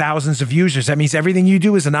among thousands of users. That means everything you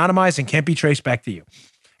do is anonymized and can't be traced back to you.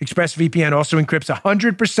 ExpressVPN also encrypts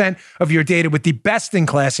 100% of your data with the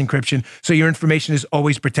best-in-class encryption, so your information is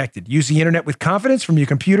always protected. Use the internet with confidence from your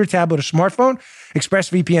computer, tablet, or smartphone.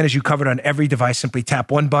 ExpressVPN has you covered on every device. Simply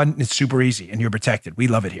tap one button. It's super easy, and you're protected. We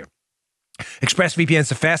love it here. ExpressVPN is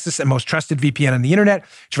the fastest and most trusted VPN on the internet.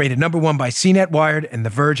 It's rated #1 by CNET, Wired, and The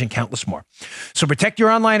Verge, and countless more. So protect your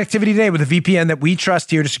online activity today with a VPN that we trust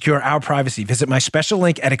here to secure our privacy. Visit my special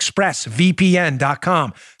link at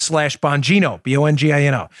expressvpn.com/Bongino,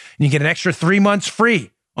 Bongino. And you get an extra 3 months free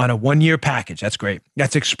on a 1-year package. That's great.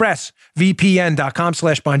 That's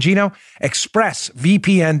expressvpn.com/Bongino,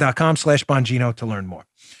 expressvpn.com/Bongino to learn more.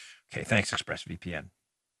 Okay, thanks, ExpressVPN.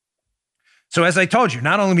 So as I told you,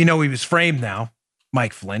 not only we know he was framed now,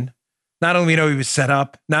 Mike Flynn, not only we know he was set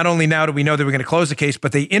up, not only now do we know that we're going to close the case,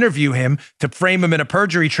 but they interview him to frame him in a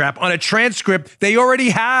perjury trap on a transcript they already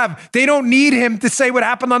have. They don't need him to say what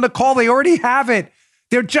happened on the call. They already have it.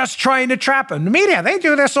 They're just trying to trap him. The media, they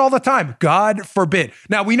do this all the time. God forbid.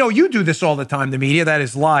 Now, we know you do this all the time, the media. That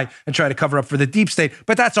is lie and try to cover up for the deep state,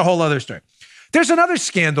 but that's a whole other story. There's another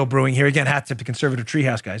scandal brewing here. Again, hat tip to Conservative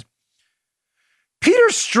Treehouse, guys. Peter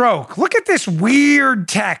Strzok, look at this weird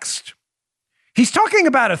text. He's talking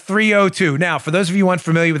about a 302. Now, for those of you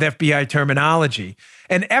unfamiliar with FBI terminology,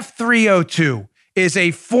 an F302 is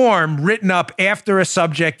a form written up after a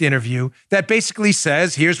subject interview that basically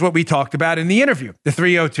says, here's what we talked about in the interview, the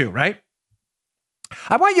 302, right?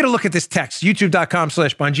 I want you to look at this text,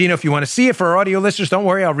 youtube.com/Bongino. If you want to see it for our audio listeners, don't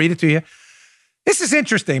worry, I'll read it to you. This is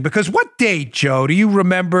interesting because what date, Joe, do you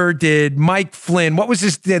remember did Mike Flynn, what was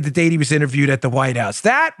the date he was interviewed at the White House?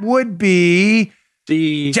 That would be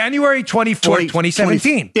the January 24th,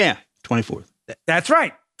 2017. Yeah, 24th. That's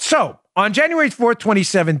right. So on January 4th,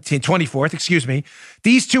 24th,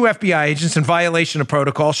 these two FBI agents in violation of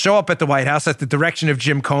protocol show up at the White House at the direction of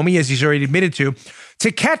Jim Comey, as he's already admitted to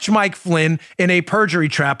catch Mike Flynn in a perjury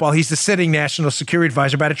trap while he's the sitting national security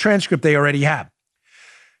advisor about a transcript they already have.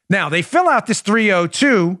 Now, they fill out this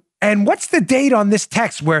 302, and what's the date on this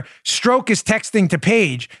text where Strzok is texting to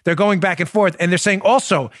Page? They're going back and forth, and they're saying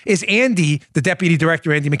also, is Andy, the deputy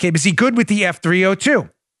director, Andy McCabe, is he good with the F302?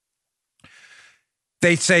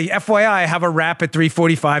 They say, FYI, I have a wrap at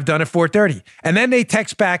 3:45, done at 4:30. And then they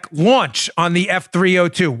text back, launch on the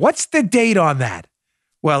F302. What's the date on that?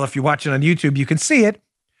 Well, if you're watching on YouTube, you can see it.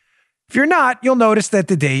 If you're not, you'll notice that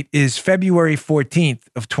the date is February 14th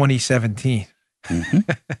of 2017. Mm-hmm.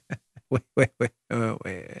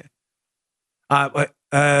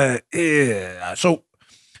 So,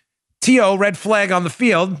 T.O., red flag on the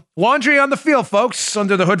field. Laundry on the field, folks,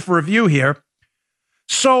 under the hood for review here.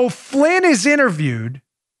 So Flynn is interviewed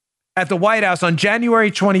at the White House on January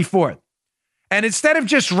 24th. And instead of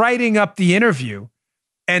just writing up the interview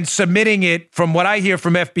and submitting it, from what I hear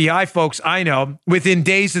from FBI folks, I know, within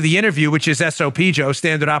days of the interview, which is SOP, Joe,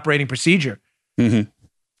 standard operating procedure. Mm-hmm.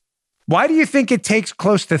 Why do you think it takes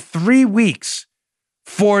close to 3 weeks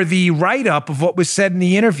for the write-up of what was said in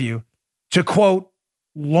the interview to, quote,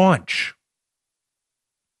 launch?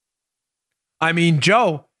 I mean,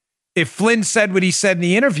 Joe, if Flynn said what he said in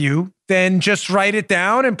the interview, then just write it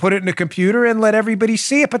down and put it in a computer and let everybody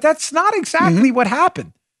see it. But that's not exactly what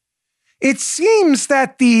happened. It seems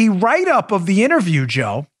that the write-up of the interview,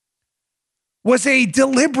 Joe, was a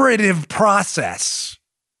deliberative process.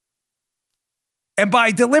 And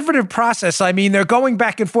by deliberative process, I mean they're going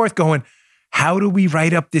back and forth going, how do we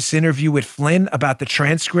write up this interview with Flynn about the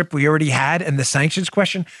transcript we already had and the sanctions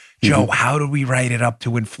question? Joe, how do we write it up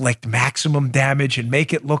to inflict maximum damage and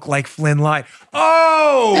make it look like Flynn lied?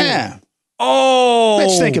 Oh! Yeah. Oh!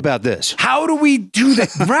 Let's think about this. How do we do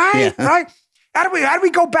that? Right? Yeah. Right? How do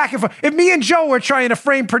we go back and forth? If me and Joe were trying to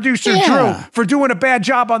frame producer Drew for doing a bad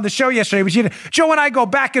job on the show yesterday, Joe and I go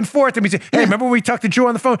back and forth and we say, hey, remember when we talked to Drew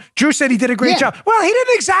on the phone? Drew said he did a great job. Well, he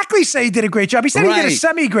didn't exactly say he did a great job. He said he did a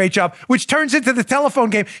semi-great job, which turns into the telephone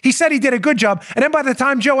game. He said he did a good job. And then by the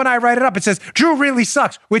time Joe and I write it up, it says, Drew really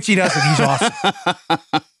sucks, which he doesn't. He's awesome.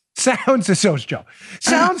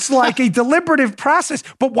 Sounds like a deliberative process,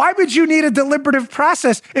 but why would you need a deliberative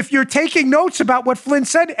process if you're taking notes about what Flynn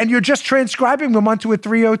said and you're just transcribing them onto a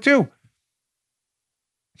 302?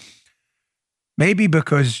 Maybe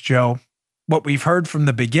because, Joe, what we've heard from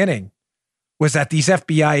the beginning was that these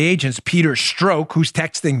FBI agents, Peter Strzok, who's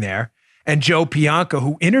texting there, and Joe Pianka,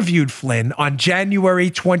 who interviewed Flynn on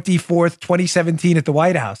January 24th, 2017 at the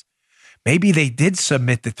White House, maybe they did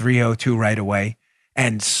submit the 302 right away.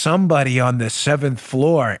 And somebody on the 7th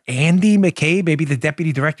floor, Andy McCabe, maybe the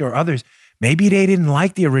deputy director or others, maybe they didn't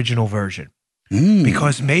like the original version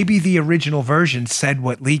because maybe the original version said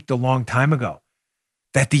what leaked a long time ago.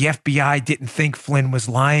 that the FBI didn't think Flynn was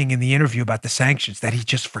lying in the interview about the sanctions, that he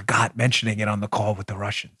just forgot mentioning it on the call with the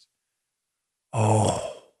Russians.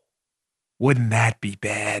 Oh, wouldn't that be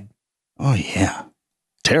bad? Oh, yeah.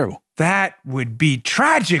 Terrible. That would be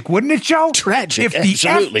tragic, wouldn't it, Joe? Tragic, if the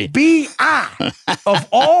absolutely. FBI, of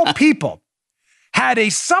all people, had a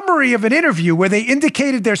summary of an interview where they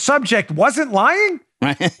indicated their subject wasn't lying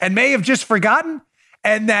and may have just forgotten,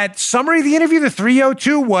 and that summary of the interview, the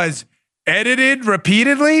 302, was edited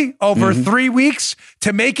repeatedly over 3 weeks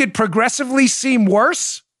to make it progressively seem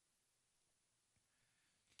worse.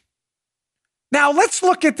 Now, let's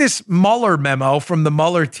look at this Mueller memo from the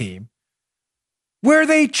Mueller team, where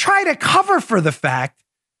they try to cover for the fact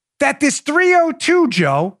that this 302,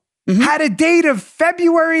 Joe, had a date of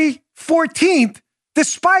February 14th,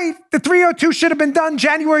 despite the 302 should have been done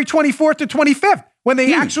January 24th or 25th when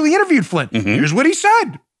they actually interviewed Flynn. Here's what he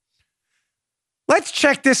said. Let's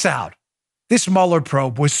check this out. This Mueller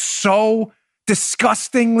probe was so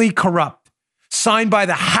disgustingly corrupt, signed by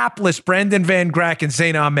the hapless Brendan Van Grack and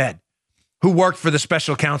Zain Ahmed, who worked for the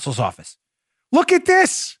special counsel's office. Look at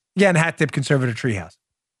this. Again, hat tip conservative treehouse.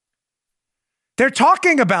 They're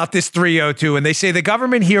talking about this 302, and they say the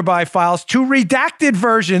government hereby files 2 redacted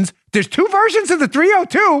versions. There's 2 versions of the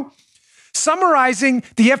 302 summarizing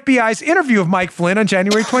the FBI's interview of Mike Flynn on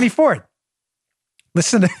January 24th.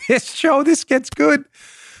 Listen to this, Joe. This gets good.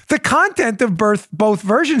 The content of both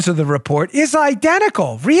versions of the report is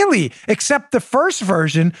identical, really, except the first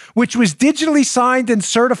version, which was digitally signed and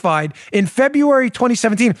certified in February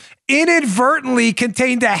 2017, inadvertently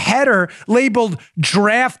contained a header labeled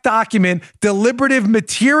draft document deliberative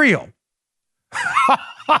material.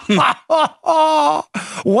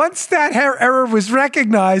 Once that error was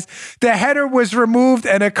recognized, the header was removed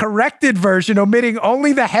and a corrected version, omitting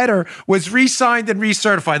only the header, was re-signed and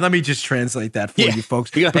recertified. Let me just translate that for you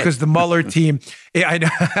folks, because the Mueller team,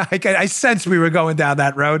 I sense we were going down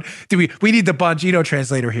that road. We need the Bongino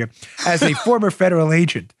translator here. As a former federal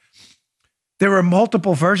agent, there are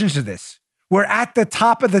multiple versions of this, where at the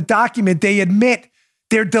top of the document, they admit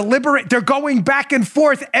they're going back and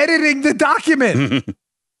forth editing the document.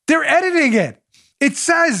 They're editing it. It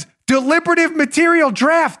says deliberative material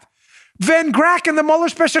draft. Van Grack and the Mueller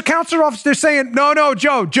special counsel office, they're saying, no,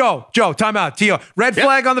 Joe, time out. T.O. Red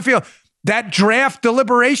flag on the field. That draft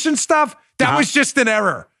deliberation stuff, that was just an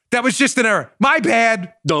error. My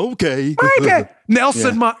bad. Okay. My bad.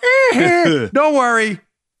 Nelson, don't worry.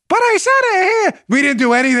 But I said it. We didn't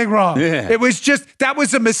do anything wrong. Yeah. It was just, that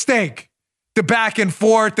was a mistake. The back and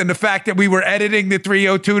forth and the fact that we were editing the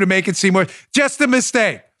 302 to make it seem worse. Just a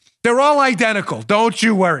mistake. They're all identical. Don't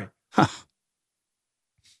you worry. Huh.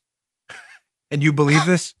 And you believe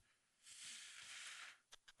this?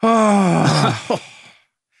 Oh.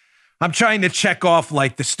 I'm trying to check off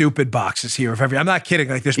like the stupid boxes here. I'm not kidding.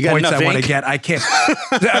 Like there's points I want to get. I can't.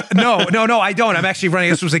 No, I don't. I'm actually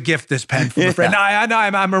running. This was a gift, this pen from a friend. No,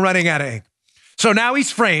 I'm running out of ink. So now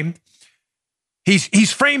he's framed.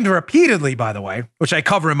 He's framed repeatedly, by the way, which I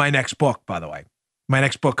cover in my next book, by the way. My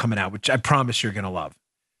next book coming out, which I promise you're going to love.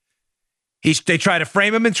 They try to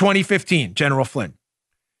frame him in 2015, General Flynn.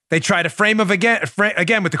 They try to frame him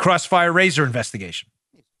again with the Crossfire Razor investigation.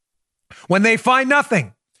 When they find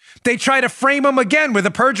nothing, they try to frame him again with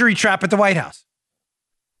a perjury trap at the White House.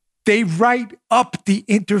 They write up the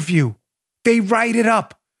interview. They write it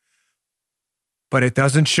up. But it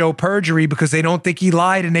doesn't show perjury because they don't think he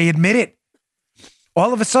lied and they admit it.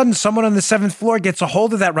 All of a sudden, someone on the 7th floor gets a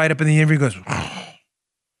hold of that write-up in the interview and goes,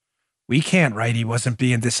 we can't write he wasn't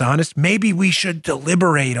being dishonest. Maybe we should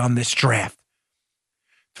deliberate on this draft.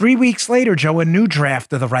 3 weeks later, Joe, a new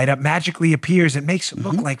draft of the write-up magically appears. It makes it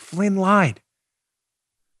look like Flynn lied.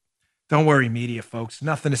 Don't worry, media folks.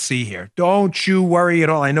 Nothing to see here. Don't you worry at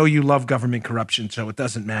all. I know you love government corruption, so it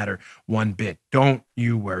doesn't matter one bit. Don't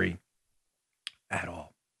you worry at all.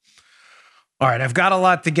 All right, I've got a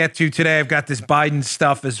lot to get to today. I've got this Biden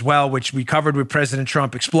stuff as well, which we covered with President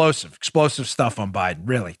Trump. Explosive stuff on Biden,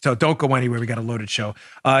 really. So don't go anywhere. We got a loaded show.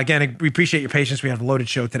 Again, we appreciate your patience. We have a loaded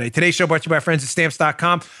show today. Today's show brought to you by our friends at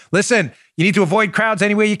Stamps.com. Listen, you need to avoid crowds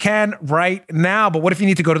any way you can right now. But what if you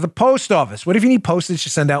need to go to the post office? What if you need postage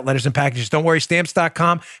to send out letters and packages? Don't worry,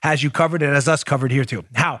 Stamps.com has you covered. It has us covered here too.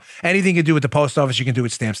 How? Anything you can do with the post office, you can do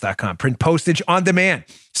with Stamps.com. Print postage on demand.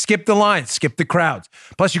 Skip the lines, skip the crowds.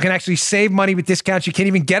 Plus, you can actually save money with discounts you can't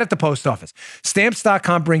even get at the post office.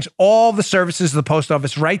 Stamps.com brings all the services of the post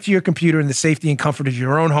office right to your computer in the safety and comfort of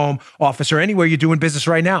your own home, office, or anywhere you're doing business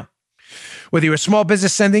right now. Whether you're a small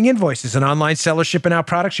business sending invoices, an online seller shipping out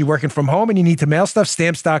products, you're working from home and you need to mail stuff,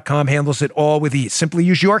 Stamps.com handles it all with ease. Simply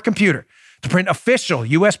use your computer to print official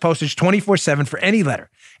U.S. postage 24/7 for any letter,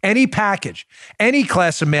 any package, any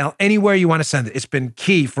class of mail, anywhere you want to send it. It's been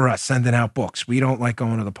key for us sending out books. We don't like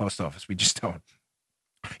going to the post office. We just don't.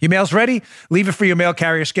 Your mail's ready? Leave it for your mail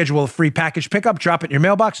carrier. Schedule a free package pickup. Drop it in your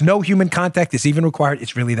mailbox. No human contact is even required.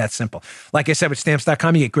 It's really that simple. Like I said, with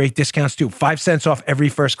Stamps.com, you get great discounts too. 5 cents off every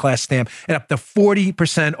first-class stamp and up to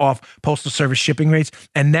 40% off Postal Service shipping rates.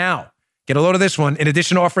 And now, get a load of this one. In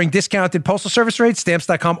addition to offering discounted Postal Service rates,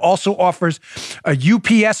 Stamps.com also offers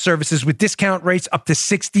UPS services with discount rates up to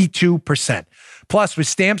 62%. Plus, with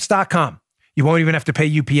Stamps.com, you won't even have to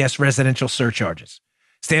pay UPS residential surcharges.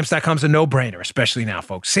 Stamps.com is a no-brainer, especially now,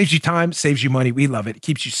 folks. Saves you time, saves you money. We love it. It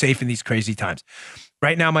keeps you safe in these crazy times.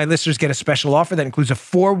 Right now, my listeners get a special offer that includes a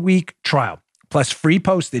 4-week trial, plus free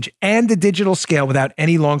postage and a digital scale without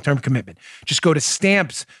any long-term commitment. Just go to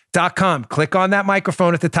Stamps.com, click on that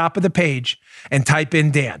microphone at the top of the page, and type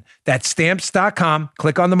in Dan. That's Stamps.com.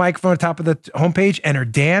 Click on the microphone at the top of the homepage, enter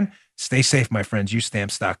Dan. Stay safe, my friends. Use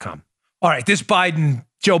Stamps.com. All right, this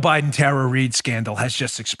Joe Biden Tara Reade scandal has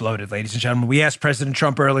just exploded, ladies and gentlemen. We asked President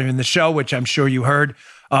Trump earlier in the show, which I'm sure you heard.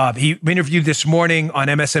 He interviewed this morning on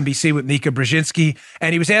MSNBC with Mika Brzezinski,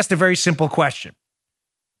 and he was asked a very simple question.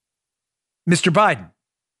 Mr. Biden,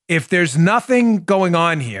 if there's nothing going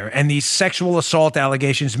on here and these sexual assault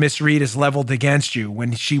allegations Ms. Reade has leveled against you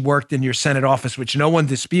when she worked in your Senate office, which no one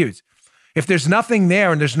disputes, if there's nothing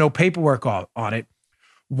there and there's no paperwork on it,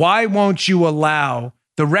 why won't you allow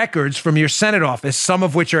the records from your Senate office, some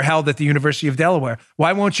of which are held at the University of Delaware?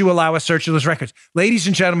 Why won't you allow a search of those records? Ladies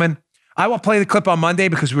and gentlemen, I will play the clip on Monday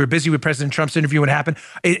because we were busy with President Trump's interview when it happened.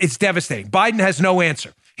 It's devastating. Biden has no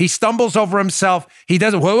answer. He stumbles over himself. He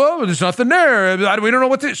doesn't, whoa, there's nothing there. We don't know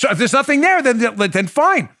what to, so if there's nothing there, then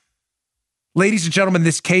fine. Ladies and gentlemen,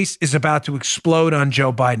 this case is about to explode on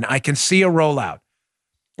Joe Biden. I can see a rollout.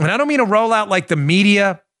 And I don't mean a rollout like the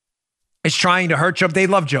media is trying to hurt Joe. They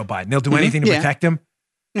love Joe Biden. They'll do anything to protect him.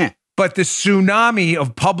 Yeah. But the tsunami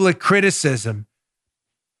of public criticism,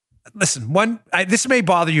 listen, this may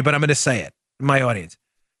bother you, but I'm going to say it, my audience.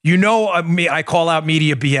 You know me, I call out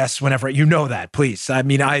media BS whenever, you know that, please. I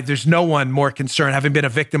mean, there's no one more concerned, having been a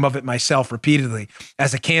victim of it myself repeatedly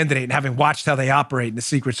as a candidate and having watched how they operate in the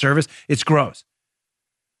Secret Service, it's gross.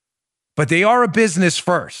 But they are a business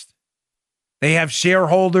first. They have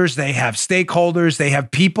shareholders, they have stakeholders, they have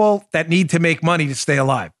people that need to make money to stay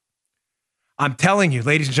alive. I'm telling you,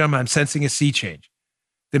 ladies and gentlemen, I'm sensing a sea change.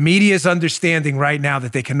 The media is understanding right now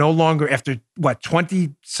that they can no longer, after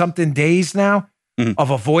 20-something days now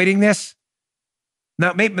of avoiding this.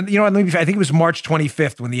 Now, maybe, I think it was March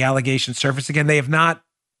 25th when the allegation surfaced again. They have not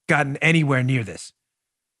gotten anywhere near this.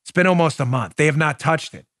 It's been almost a month. They have not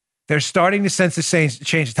touched it. They're starting to sense the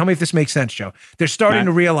change. Tell me if this makes sense, Joe. They're starting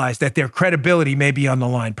to realize that their credibility may be on the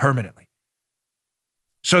line permanently.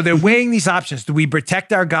 So they're weighing these options. Do we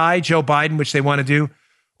protect our guy, Joe Biden, which they want to do,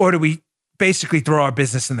 or do we basically throw our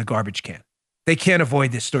business in the garbage can? They can't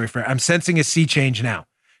avoid this story. I'm sensing a sea change now.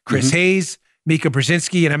 Chris Hayes, Mika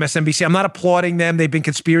Brzezinski, and MSNBC. I'm not applauding them. They've been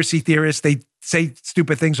conspiracy theorists. They say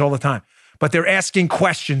stupid things all the time. But they're asking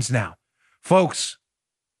questions now. Folks,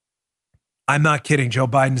 I'm not kidding. Joe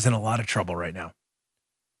Biden's in a lot of trouble right now.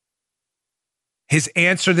 His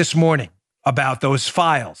answer this morning about those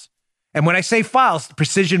files, and when I say files,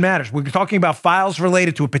 precision matters. We're talking about files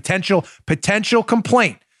related to a potential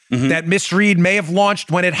complaint that Ms. Reade may have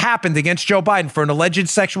launched when it happened against Joe Biden for an alleged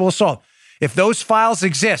sexual assault. If those files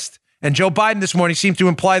exist, and Joe Biden this morning seemed to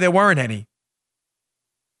imply there weren't any,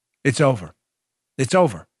 it's over. It's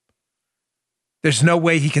over. There's no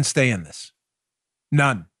way he can stay in this.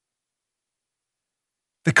 None.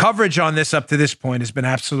 The coverage on this up to this point has been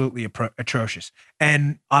absolutely atrocious.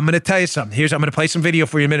 And I'm going to tell you something. I'm going to play some video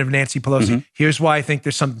for you in a minute of Nancy Pelosi. Here's why I think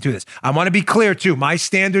there's something to this. I want to be clear, too. My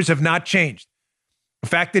standards have not changed. The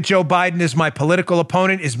fact that Joe Biden is my political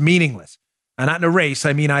opponent is meaningless. And not in a race,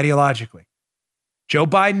 I mean ideologically. Joe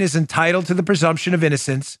Biden is entitled to the presumption of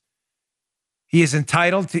innocence. He is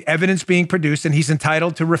entitled to evidence being produced, and he's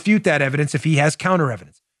entitled to refute that evidence if he has counter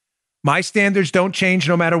evidence. My standards don't change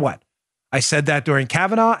no matter what. I said that during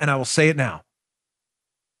Kavanaugh, and I will say it now.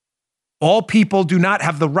 All people do not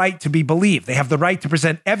have the right to be believed. They have the right to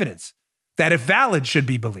present evidence that, if valid, should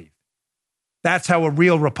be believed. That's how a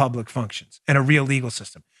real republic functions and a real legal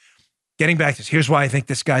system. Getting back to this, here's why I think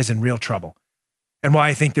this guy's in real trouble and why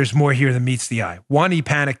I think there's more here than meets the eye. One, he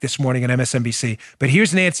panicked this morning on MSNBC, but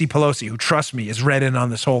here's Nancy Pelosi, who, trust me, is read in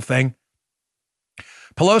on this whole thing.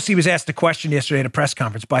 Pelosi was asked a question yesterday at a press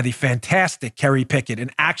conference by the fantastic Kerry Pickett,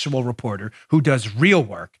 an actual reporter who does real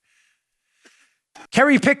work.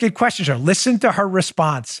 Kerry Pickett questions her. Listen to her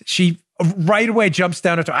response. She right away jumps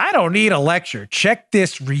down into, I don't need a lecture. Check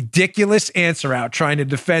this ridiculous answer out trying to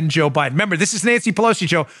defend Joe Biden. Remember, this is Nancy Pelosi,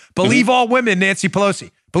 Joe. Believe all women, Nancy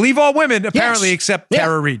Pelosi. Believe all women, apparently, except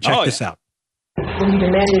Tara Reid. Check this out. When you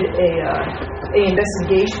demanded a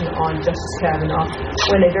investigation on Justice Kavanaugh,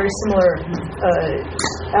 when a very similar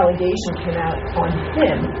allegation came out on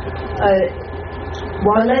him.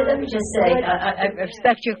 Well, let me just say, I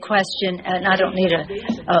respect your question, and I don't need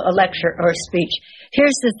a lecture or a speech.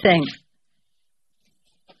 Here's the thing.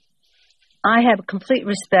 I have complete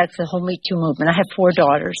respect for the whole Me Too movement. I have 4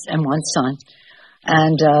 daughters and 1 son,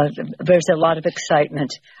 and there's a lot of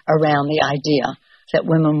excitement around the idea that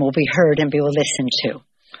women will be heard and be listened to.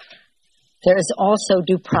 There is also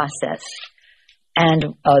due process, and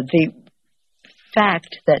the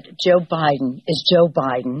fact that Joe Biden is Joe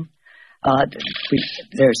Biden.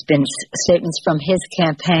 There's been statements from his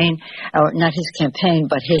campaign, or not his campaign,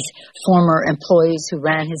 but his former employees who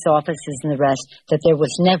ran his offices and the rest, that there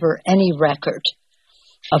was never any record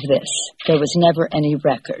of this. There was never any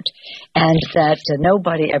record. And that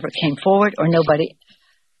nobody ever came forward, or nobody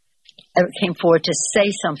ever came forward to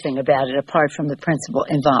say something about it apart from the principal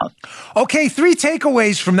involved. Okay, 3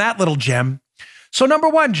 takeaways from that little gem. So number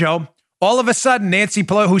 1, Joe, all of a sudden, Nancy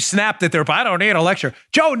Pelosi, who snapped at her, I don't need a lecture.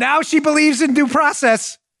 Joe, now she believes in due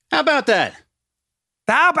process. How about that?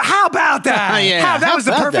 How about that? That was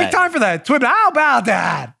the perfect time for that. How about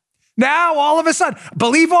that? Now, all of a sudden,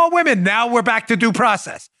 believe all women. Now we're back to due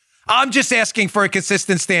process. I'm just asking for a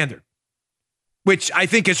consistent standard, which I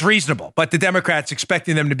think is reasonable. But the Democrats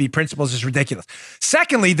expecting them to be principles is ridiculous.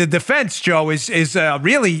 Secondly, the defense, Joe, is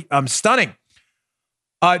really stunning.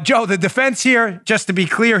 Joe, the defense here, just to be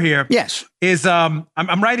clear here, yes, is I'm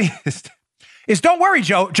writing this, is don't worry,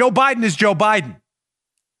 Joe. Joe Biden is Joe Biden.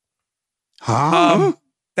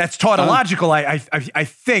 That's tautological. I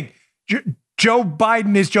think Joe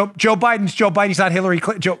Biden is Joe Biden's Joe Biden. He's not Hillary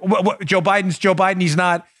Clinton. Joe Biden's Joe Biden. He's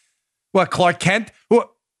not Clark Kent.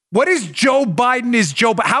 What is Joe Biden is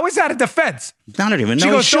Joe Biden? How is that a defense? I don't even know. She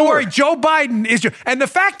goes, don't worry, Joe Biden is Joe. And the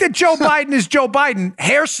fact that Joe Biden is Joe Biden,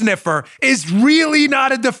 hair sniffer, is really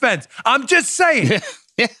not a defense. I'm just saying.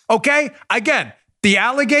 Okay? Again, the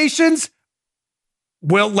allegations,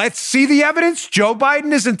 well, let's see the evidence. Joe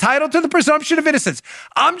Biden is entitled to the presumption of innocence.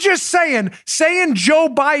 I'm just saying Joe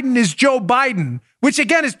Biden is Joe Biden, which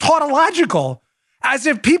again is tautological, as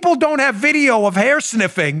if people don't have video of hair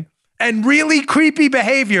sniffing and really creepy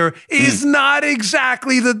behavior, is not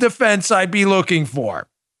exactly the defense I'd be looking for.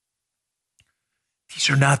 These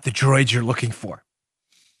are not the droids you're looking for.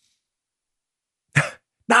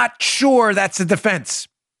 Not sure that's a defense.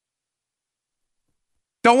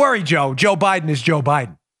 Don't worry, Joe. Joe Biden is Joe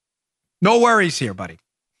Biden. No worries here, buddy.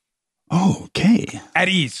 Okay. At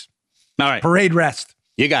ease. All right. Parade rest.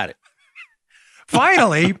 You got it.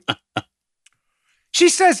 Finally, she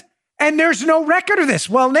says, and there's no record of this.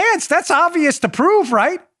 Well, Nance, that's obvious to prove,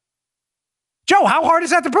 right? Joe, how hard is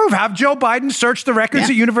that to prove? Have Joe Biden search the records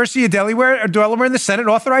at University of Delaware and the Senate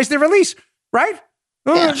authorize their release, right?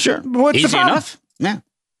 Yeah, sure. What's Easy the problem? enough. Yeah.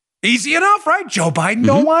 Easy enough, right? Joe Biden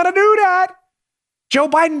don't want to do that. Joe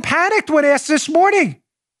Biden panicked when asked this morning.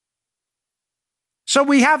 So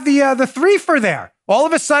we have the 3 for there. All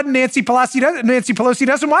of a sudden, Nancy Pelosi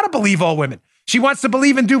doesn't want to believe all women. She wants to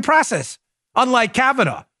believe in due process, unlike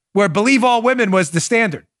Kavanaugh, where believe all women was the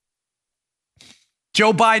standard.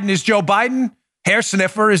 Joe Biden is Joe Biden. Hair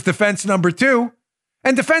sniffer is defense number 2.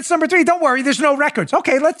 And defense number 3, don't worry, there's no records.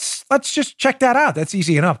 Okay, let's just check that out. That's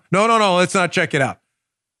easy enough. No, let's not check it out.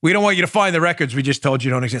 We don't want you to find the records we just told you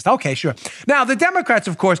don't exist. Okay, sure. Now, the Democrats,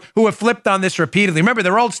 of course, who have flipped on this repeatedly. Remember,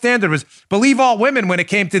 their old standard was believe all women when it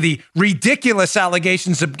came to the ridiculous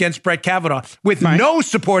allegations against Brett Kavanaugh with no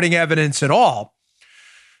supporting evidence at all.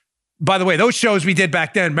 By the way, those shows we did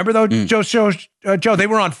back then, remember those Joe shows, Joe, they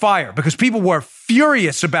were on fire because people were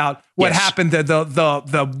furious about what happened,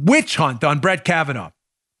 the witch hunt on Brett Kavanaugh.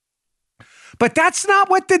 But that's not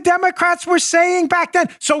what the Democrats were saying back then.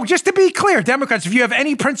 So just to be clear, Democrats, if you have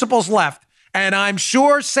any principles left, and I'm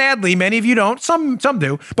sure, sadly, many of you don't, some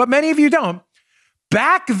do, but many of you don't,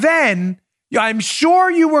 back then, I'm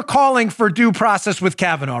sure you were calling for due process with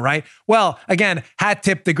Kavanaugh, right? Well, again, hat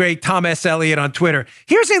tip the great Tom S. Elliott on Twitter.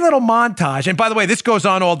 Here's a little montage. And by the way, this goes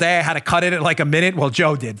on all day. I had to cut it at like a minute. Well,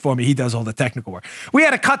 Joe did for me. He does all the technical work. We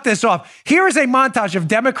had to cut this off. Here is a montage of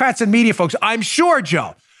Democrats and media folks, I'm sure,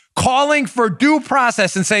 Joe, calling for due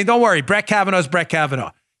process and saying, don't worry, Brett Kavanaugh's Brett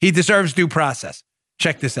Kavanaugh. He deserves due process.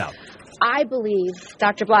 Check this out. I believe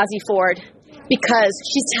Dr. Blasey Ford because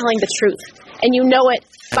she's telling the truth. And you know it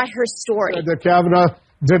by her story. That Kavanaugh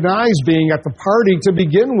denies being at the party to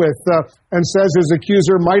begin with and says his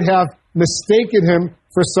accuser might have mistaken him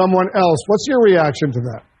for someone else. What's your reaction to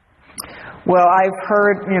that? Well, I've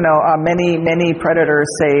heard, many predators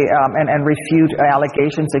say and refute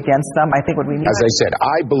allegations against them. I think what we need... As I said,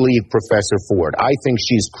 I believe Professor Ford. I think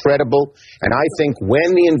she's credible, and I think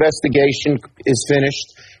when the investigation is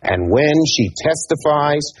finished and when she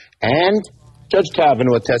testifies and Judge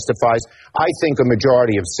Kavanaugh testifies, I think a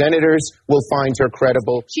majority of senators will find her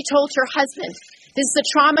credible. She told her husband, this is the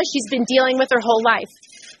trauma she's been dealing with her whole life.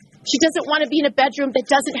 She doesn't want to be in a bedroom that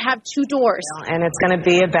doesn't have two doors. And it's going to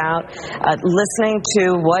be about listening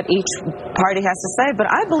to what each party has to say, but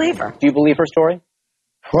I believe her. Do you believe her story?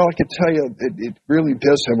 Well, I can tell you it really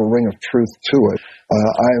does have a ring of truth to it.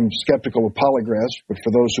 I am skeptical of polygraphs, but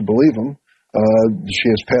for those who believe them, she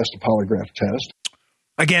has passed a polygraph test.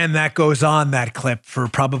 Again, that goes on, that clip, for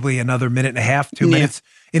probably another minute and a half, 2 minutes.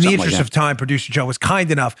 In the interest of time, producer Joe was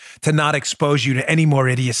kind enough to not expose you to any more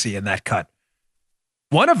idiocy in that cut.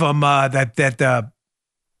 One of them, that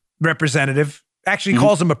representative, actually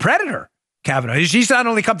calls him a predator, Kavanaugh. He's not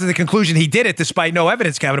only come to the conclusion he did it despite no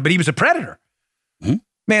evidence, Kavanaugh, but he was a predator.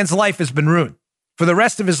 Man's life has been ruined. For the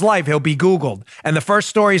rest of his life, he'll be Googled. And the first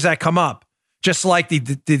stories that come up, just like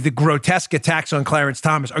the grotesque attacks on Clarence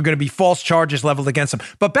Thomas, are going to be false charges leveled against him.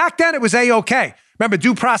 But back then, it was A-OK. Remember,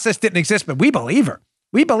 due process didn't exist, but we believe her.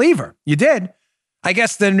 We believe her. You did. I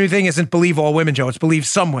guess the new thing isn't believe all women, Joe. It's believe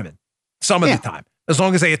some women. Some of the time. As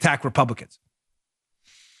long as they attack Republicans.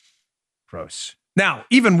 Gross. Now,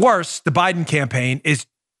 even worse, the Biden campaign is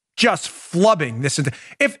just flubbing this.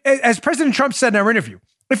 If, as President Trump said in our interview,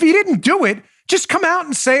 if he didn't do it, just come out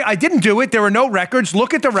and say, I didn't do it. There were no records.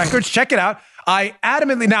 Look at the records. Check it out. I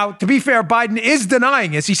adamantly, now, to be fair, Biden is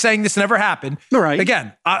denying this. He's saying this never happened. All right.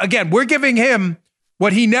 Again, we're giving him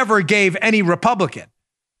what he never gave any Republican,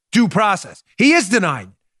 due process. He is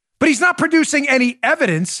denying, but he's not producing any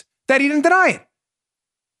evidence that he didn't deny it.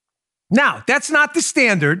 Now, that's not the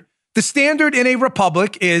standard. The standard in a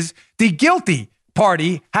republic is the guilty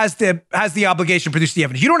party has the obligation to produce the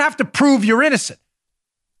evidence. You don't have to prove you're innocent.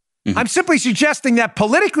 I'm simply suggesting that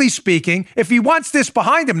politically speaking, if he wants this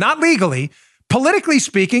behind him, not legally, politically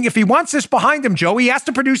speaking, if he wants this behind him, Joe, he has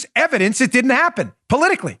to produce evidence it didn't happen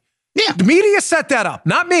politically. Yeah. The media set that up,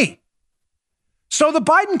 not me. So the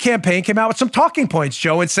Biden campaign came out with some talking points,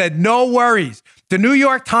 Joe, and said, no worries. The New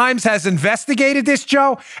York Times has investigated this,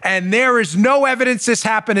 Joe, and there is no evidence this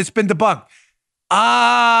happened. It's been debunked.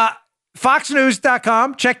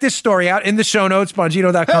 FoxNews.com. Check this story out in the show notes,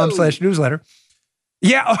 Bongino.com/newsletter.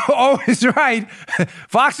 Yeah, it's right.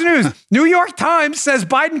 Fox News. New York Times says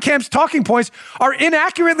Biden camp's talking points are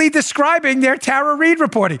inaccurately describing their Tara Reade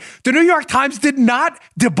reporting. The New York Times did not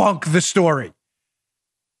debunk the story.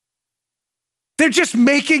 They're just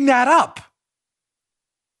making that up.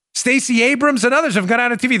 Stacey Abrams and others have gone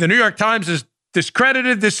out on TV. The New York Times has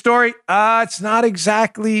discredited this story. It's not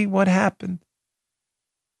exactly what happened.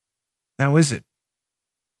 Now, is it?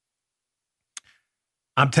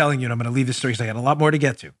 I'm telling you, and I'm going to leave this story because I got a lot more to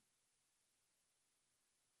get to.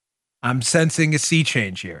 I'm sensing a sea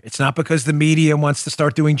change here. It's not because the media wants to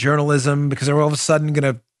start doing journalism, because they're all of a sudden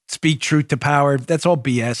going to speak truth to power. That's all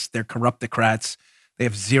BS. They're corruptocrats. They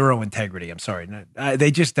have zero integrity. I'm sorry.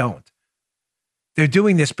 They just don't. They're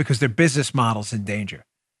doing this because their business model's in danger.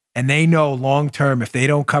 And they know long-term, if they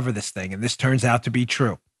don't cover this thing, and this turns out to be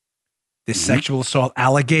true, this sexual assault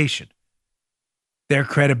allegation, their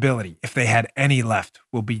credibility, if they had any left,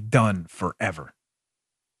 will be done forever.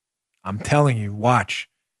 I'm telling you, watch.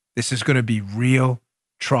 This is going to be real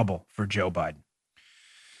trouble for Joe Biden.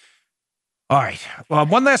 All right. Well,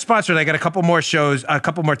 one last sponsor, and I got a couple more shows, a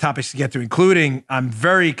couple more topics to get to, including I'm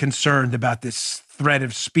very concerned about this threat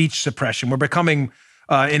of speech suppression. We're becoming,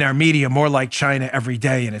 in our media, more like China every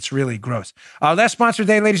day, and it's really gross. Last sponsor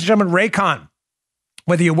today, ladies and gentlemen, Raycon.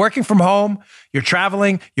 Whether you're working from home, you're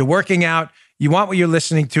traveling, you're working out, you want what you're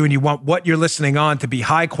listening to, and you want what you're listening on to be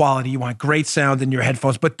high quality. You want great sound in your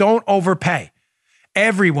headphones, but don't overpay.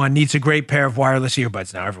 Everyone needs a great pair of wireless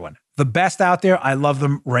earbuds now, everyone. The best out there, I love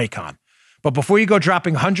them, Raycon. But before you go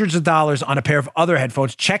dropping hundreds of dollars on a pair of other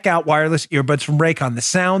headphones, check out wireless earbuds from Raycon. The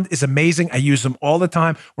sound is amazing. I use them all the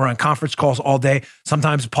time. We're on conference calls all day.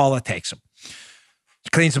 Sometimes Paula takes them. She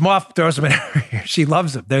cleans them off, throws them in her ear. She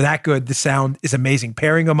loves them. They're that good. The sound is amazing.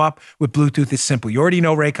 Pairing them up with Bluetooth is simple. You already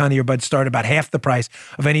know Raycon earbuds start about half the price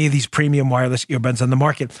of any of these premium wireless earbuds on the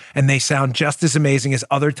market, and they sound just as amazing as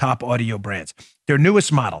other top audio brands. Their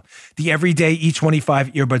newest model, the Everyday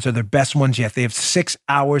E25 earbuds, are their best ones yet. They have 6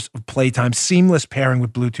 hours of playtime, seamless pairing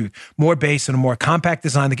with Bluetooth, more bass, and a more compact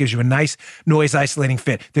design that gives you a nice noise-isolating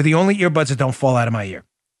fit. They're the only earbuds that don't fall out of my ear.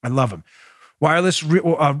 I love them.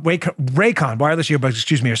 Raycon wireless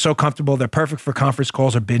earbuds, are so comfortable. They're perfect for conference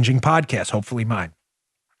calls or binging podcasts, hopefully mine.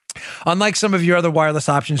 Unlike some of your other wireless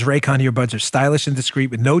options, Raycon earbuds are stylish and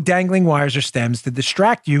discreet with no dangling wires or stems to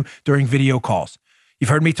distract you during video calls. You've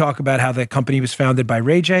heard me talk about how the company was founded by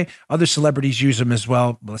Ray J. Other celebrities use them as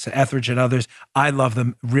well, Melissa Etheridge and others. I love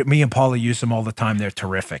them. Me and Paula use them all the time. They're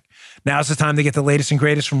terrific. Now's the time to get the latest and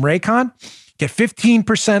greatest from Raycon. Get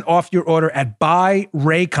 15% off your order at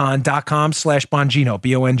buyraycon.com/Bongino,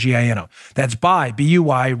 Bongino. That's buy,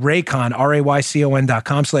 B-U-Y, Raycon,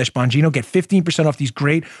 RAYCON.com/Bongino. Get 15% off these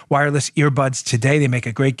great wireless earbuds today. They make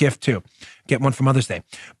a great gift too. Get one for Mother's Day.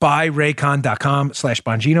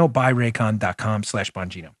 Buyraycon.com/Bongino,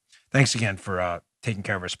 buyraycon.com/Bongino. Thanks again for taking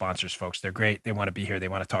care of our sponsors, folks. They're great. They want to be here. They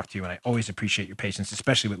want to talk to you, and I always appreciate your patience,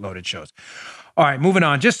 especially with loaded shows. All right, moving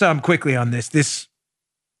on. Just quickly on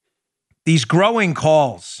these growing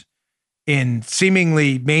calls in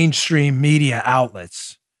seemingly mainstream media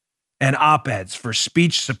outlets and op-eds for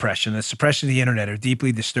speech suppression, the suppression of the internet, are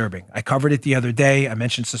deeply disturbing. I covered it the other day. I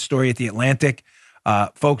mentioned the story at The Atlantic.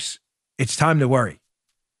 Folks, it's time to worry.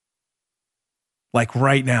 Like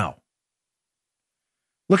right now.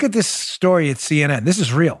 Look at this story at CNN. This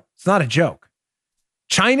is real. It's not a joke.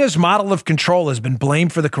 China's model of control has been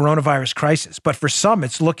blamed for the coronavirus crisis, but for some,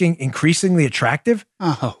 it's looking increasingly attractive.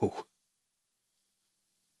 Oh.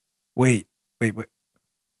 Wait.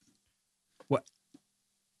 What?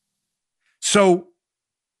 So,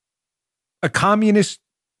 a communist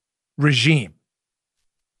regime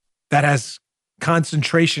that has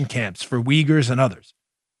concentration camps for Uyghurs and others,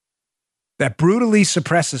 that brutally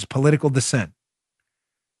suppresses political dissent,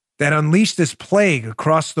 that unleashed this plague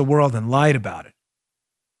across the world and lied about it.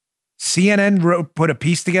 CNN put a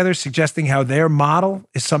piece together suggesting how their model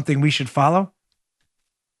is something we should follow.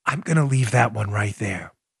 I'm going to leave that one right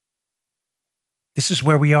there. This is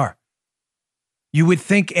where we are. You would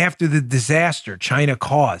think after the disaster China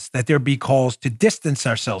caused that there'd be calls to distance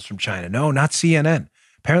ourselves from China. No, not CNN.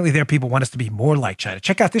 Apparently their people want us to be more like China.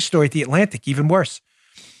 Check out this story at The Atlantic, even worse.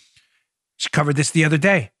 She covered this the other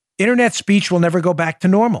day. Internet speech will never go back to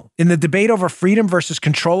normal. In the debate over freedom versus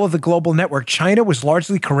control of the global network, China was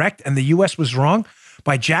largely correct and the U.S. was wrong,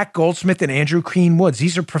 by Jack Goldsmith and Andrew Queen Woods.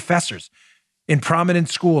 These are professors in prominent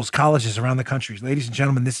schools, colleges around the country. Ladies and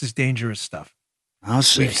gentlemen, this is dangerous stuff. I'll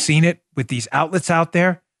see. We've seen it with these outlets out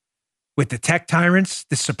there, with the tech tyrants.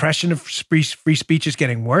 The suppression of free speech is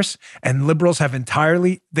getting worse, and liberals have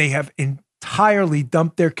entirely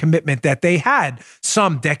dumped their commitment that they had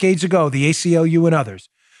some decades ago, the ACLU and others.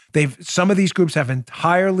 Some of these groups have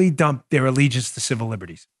entirely dumped their allegiance to civil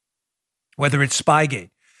liberties. Whether it's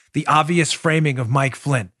Spygate, the obvious framing of Mike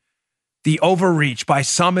Flynn, the overreach by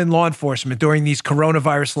some in law enforcement during these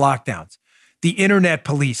coronavirus lockdowns, the internet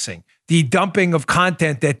policing, the dumping of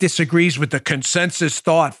content that disagrees with the consensus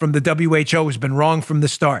thought from the WHO has been wrong from the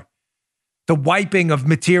start. The wiping of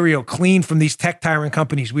material clean from these tech tyrant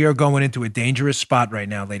companies. We are going into a dangerous spot right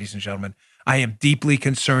now, ladies and gentlemen. I am deeply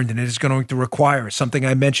concerned, and it is going to require something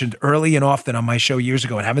I mentioned early and often on my show years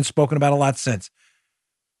ago and haven't spoken about a lot since.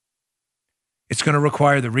 It's going to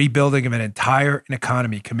require the rebuilding of an entire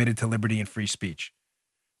economy committed to liberty and free speech.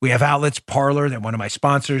 We have outlets, Parler, that one of my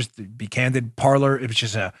sponsors, Be Candid, Parler, which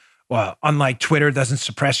is unlike Twitter, doesn't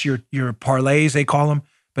suppress your parlays, they call them,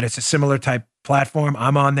 but it's a similar type platform.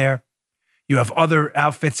 I'm on there. You have other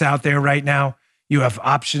outfits out there right now. You have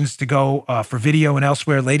options to go for video and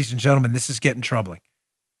elsewhere. Ladies and gentlemen, this is getting troubling.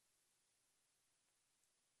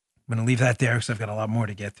 I'm going to leave that there because I've got a lot more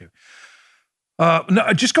to get to.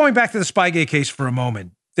 Just going back to the Spygate case for a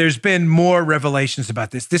moment, there's been more revelations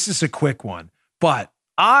about this. This is a quick one, but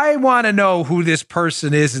I want to know who this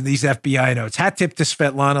person is in these FBI notes. Hat tip to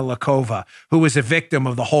Svetlana Lakova, who was a victim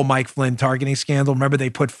of the whole Mike Flynn targeting scandal. Remember,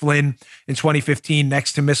 they put Flynn in 2015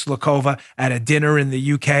 next to Miss Lakova at a dinner in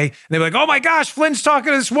the UK. And they were like, oh my gosh, Flynn's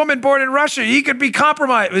talking to this woman born in Russia. He could be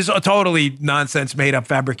compromised. It was a totally nonsense, made up,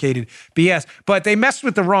 fabricated BS. But they messed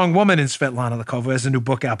with the wrong woman in Svetlana Lakova. There's a new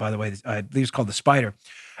book out, by the way. I believe it's called The Spider.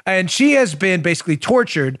 And she has been basically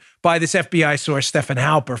tortured by this FBI source, Stefan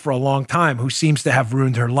Halper, for a long time, who seems to have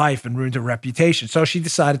ruined her life and ruined her reputation. So she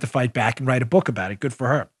decided to fight back and write a book about it. Good for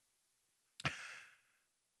her.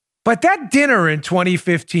 But that dinner in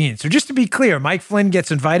 2015, so just to be clear, Mike Flynn gets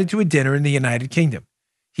invited to a dinner in the United Kingdom.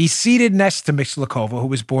 He's seated next to Miss Lakova, who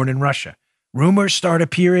was born in Russia. Rumors start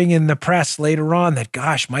appearing in the press later on that,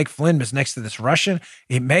 gosh, Mike Flynn was next to this Russian.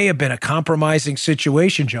 It may have been a compromising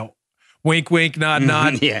situation, Joe. Wink, wink, nod,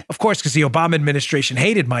 nod. Yeah. Of course, because the Obama administration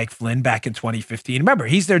hated Mike Flynn back in 2015. Remember,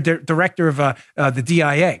 he's their director of the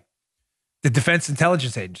DIA, the Defense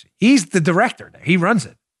Intelligence Agency. He's the director. He runs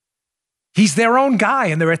it. He's their own guy,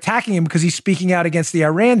 and they're attacking him because he's speaking out against the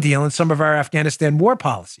Iran deal and some of our Afghanistan war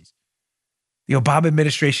policies. The Obama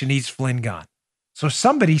administration needs Flynn gone. So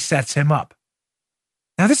somebody sets him up.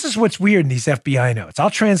 Now, this is what's weird in these FBI notes. I'll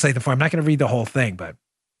translate them for you. I'm not going to read the whole thing, but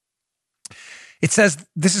it says,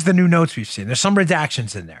 this is the new notes we've seen. There's some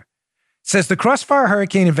redactions in there. It says the Crossfire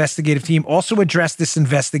Hurricane investigative team also addressed this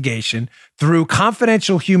investigation through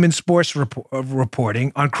confidential human source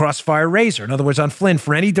reporting on Crossfire Razor, in other words, on Flynn,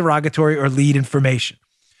 for any derogatory or lead information.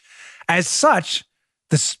 As such,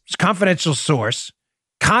 this confidential source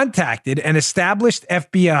contacted an established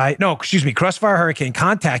Crossfire Hurricane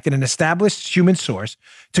contacted an established human source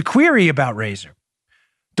to query about Razor.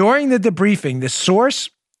 During the debriefing, the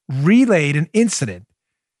source relayed an incident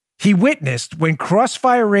he witnessed when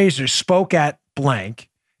Crossfire Razor spoke at blank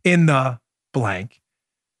in the blank.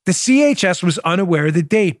 The CHS was unaware of the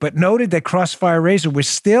date, but noted that Crossfire Razor was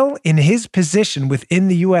still in his position within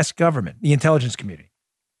the U.S. government, the intelligence community.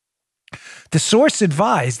 The source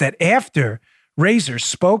advised that after Razor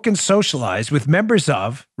spoke and socialized with members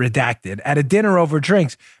of Redacted at a dinner over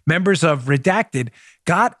drinks, members of Redacted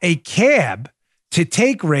got a cab to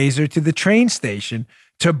take Razor to the train station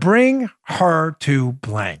to bring her to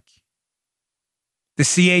blank. The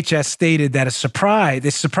CHS stated that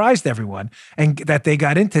this surprised everyone and that they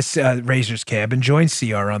got into Razor's cab and joined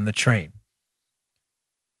CR on the train.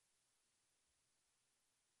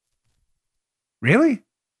 Really?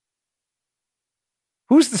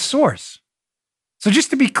 Who's the source? So just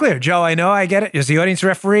to be clear, Joe, I know I get it. As the audience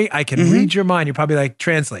referee, I can read your mind. You're probably like,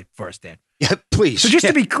 translate for us, Dan. Yeah, please. So just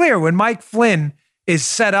to be clear, when Mike Flynn is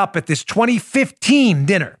set up at this 2015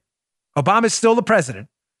 dinner, Obama's still the president,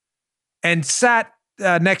 and sat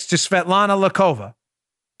next to Svetlana Lakova,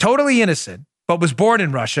 totally innocent, but was born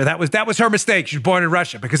in Russia. That was her mistake. She was born in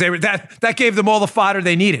Russia because that gave them all the fodder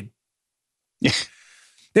they needed.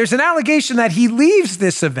 There's an allegation that he leaves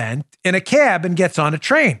this event in a cab and gets on a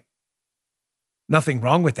train. Nothing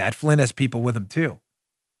wrong with that. Flynn has people with him too.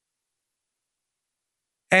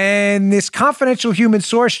 And this confidential human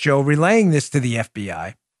source, Joe, relaying this to the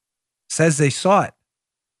FBI, says they saw it.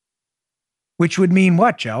 Which would mean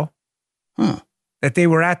what, Joe? That they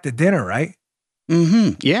were at the dinner, right?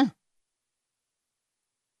 Yeah.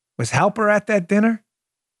 Was Halper at that dinner?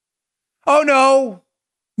 Oh,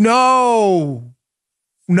 no.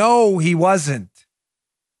 No, he wasn't.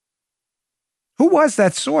 Who was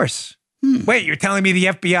that source? Wait, you're telling me the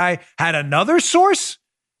FBI had another source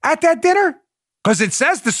at that dinner? Because it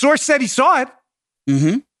says the source said he saw it.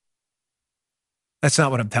 That's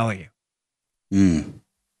not what I'm telling you.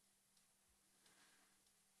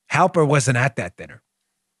 Halper wasn't at that dinner.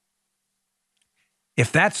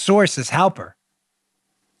 If that source is Halper,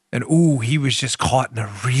 then he was just caught in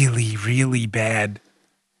a really, really bad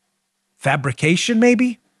fabrication,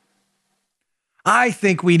 maybe? I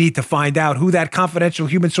think we need to find out who that confidential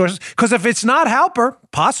human source is. Because if it's not Halper,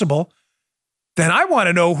 possible, then I want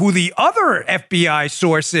to know who the other FBI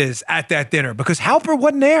source is at that dinner, because Halper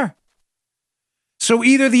wasn't there. So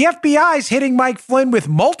either the FBI is hitting Mike Flynn with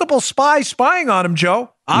multiple spies spying on him,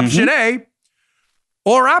 Joe, option A,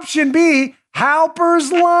 or option B,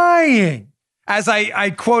 Halper's lying. As I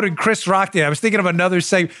quoted Chris Rock there, I was thinking of another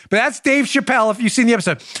segment, but that's Dave Chappelle, if you've seen the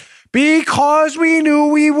episode. Because we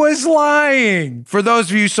knew he was lying. For those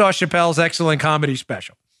of you who saw Chappelle's excellent comedy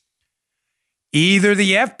special. Either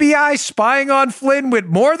the FBI spying on Flynn with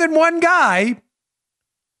more than one guy,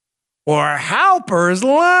 or Halper's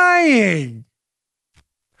lying.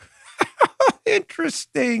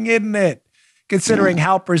 Interesting, isn't it? Considering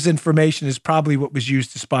Halper's information is probably what was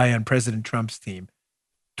used to spy on President Trump's team.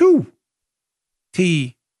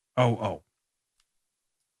 T-O-O.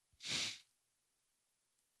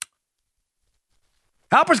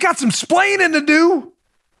 Halper's got some splaining to do.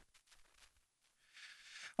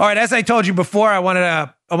 All right, as I told you before, I want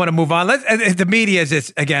to move on. The media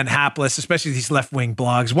is, again, hapless, especially these left-wing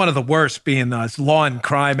blogs. One of the worst being this law and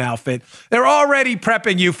crime outfit. They're already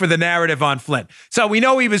prepping you for the narrative on Flynn. So we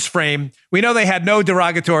know he was framed. We know they had no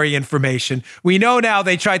derogatory information. We know now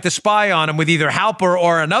they tried to spy on him with either Halper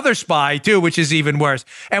or another spy, too, which is even worse.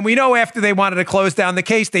 And we know after they wanted to close down the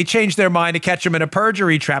case, they changed their mind to catch him in a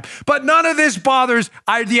perjury trap. But none of this bothers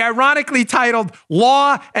the ironically titled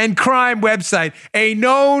Law and Crime website, a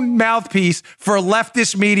known mouthpiece for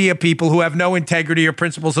leftist media people who have no integrity or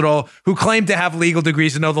principles at all, who claim to have legal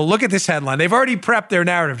degrees and know they'll look at this headline. They've already prepped their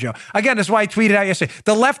narrative, Joe. Again, that's why I tweeted out yesterday.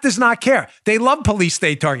 The left does not care. They love police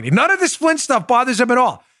state targeting. None of this Flynn stuff bothers them at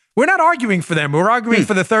all. We're not arguing for them. We're arguing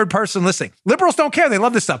for the third person listening. Liberals don't care. They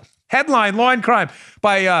love this stuff. Headline, Law and Crime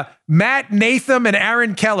by Matt Natham and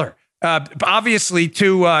Aaron Keller. Obviously,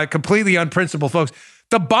 two completely unprincipled folks.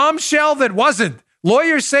 The bombshell that wasn't.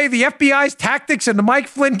 Lawyers say the FBI's tactics in the Mike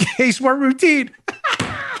Flynn case were routine.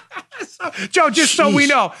 Joe, just so we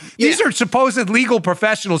know, these are supposed legal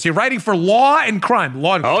professionals here writing for law and crime.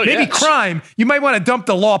 Maybe crime, you might want to dump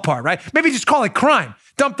the law part, right? Maybe just call it crime.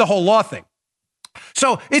 Dump the whole law thing.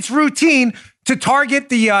 So it's routine to target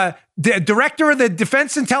the director of the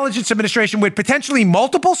Defense Intelligence Administration with potentially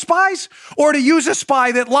multiple spies, or to use a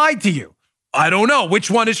spy that lied to you. I don't know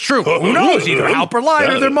which one is true. Who knows? Either Halper lied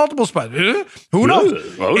or there are multiple spies. Who knows?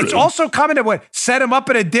 It's also common to set him up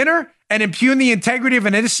at a dinner and impugn the integrity of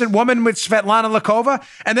an innocent woman with Svetlana Lakova.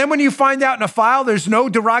 And then when you find out in a file there's no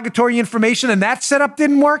derogatory information and that setup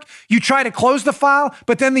didn't work, you try to close the file,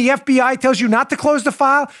 but then the FBI tells you not to close the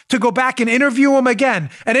file, to go back and interview him again.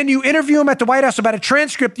 And then you interview him at the White House about a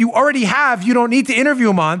transcript you already have, you don't need to interview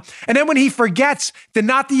him on. And then when he forgets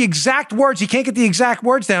not the exact words, he can't get the exact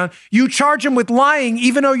words down, you charge him with lying,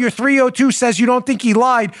 even though your 302 says you don't think he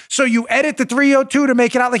lied. So you edit the 302 to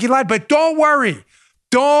make it out like he lied. But don't worry.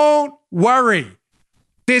 Don't worry.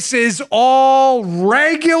 This is all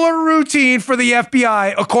regular routine for the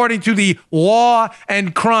FBI, according to the law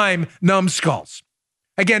and crime numbskulls.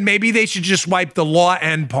 Again, maybe they should just wipe the law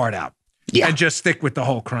and part out and just stick with the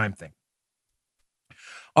whole crime thing.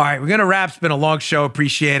 All right, we're going to wrap. It's been a long show.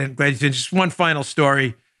 Appreciate it. Glad you did. Just one final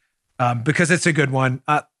story because it's a good one.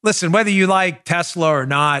 Listen, whether you like Tesla or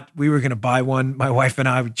not, we were going to buy one. My wife and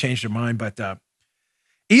I, we changed our mind, but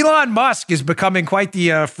Elon Musk is becoming quite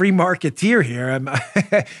the free marketeer here,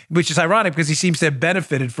 which is ironic because he seems to have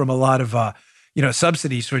benefited from a lot of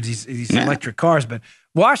subsidies for these electric cars. But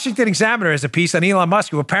Washington Examiner has a piece on Elon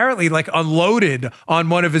Musk, who apparently unloaded on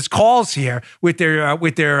one of his calls here with their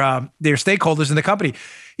stakeholders in the company.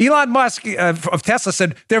 Elon Musk of Tesla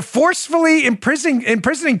said they're forcefully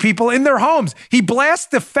imprisoning people in their homes. He blasts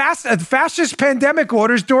the fascist pandemic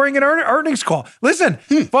orders during an earnings call. Listen,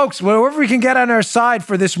 folks, whoever we can get on our side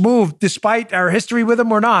for this move, despite our history with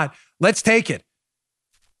him or not, let's take it.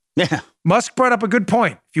 Yeah. Musk brought up a good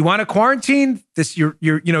point. If you want to quarantine, you're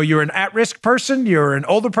an at-risk person, you're an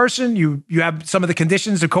older person, you have some of the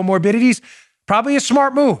conditions of comorbidities, probably a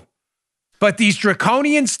smart move. But these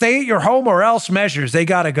draconian stay at your home or else measures, they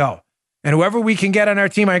got to go. And whoever we can get on our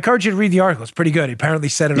team, I encourage you to read the article. It's pretty good. He apparently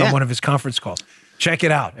said it on one of his conference calls. Check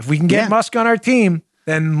it out. If we can get Musk on our team,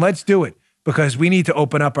 then let's do it, because we need to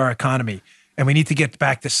open up our economy and we need to get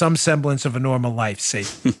back to some semblance of a normal life.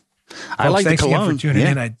 Safe. I like the cologne. Thanks again for tuning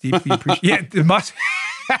in. I deeply appreciate it. Musk.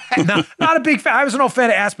 No, not a big fan. I was an old fan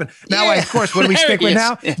of Aspen. Now, of course, what do we stick with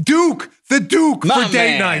now? Duke, the Duke for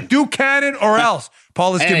date night. Duke Cannon or else.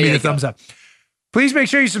 Paul is giving me the thumbs up. Please make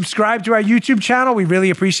sure you subscribe to our YouTube channel. We really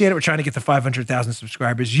appreciate it. We're trying to get to 500,000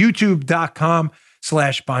 subscribers.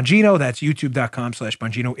 YouTube.com/Bongino. That's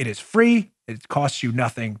YouTube.com/Bongino. It is free. It costs you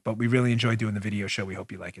nothing, but we really enjoy doing the video show. We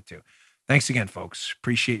hope you like it too. Thanks again, folks.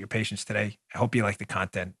 Appreciate your patience today. I hope you like the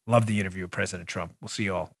content. Love the interview with President Trump. We'll see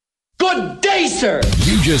you all. Good day, sir.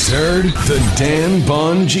 You just heard the Dan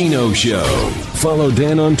Bongino Show. Follow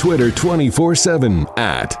Dan on Twitter 24/7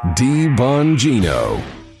 @DBongino.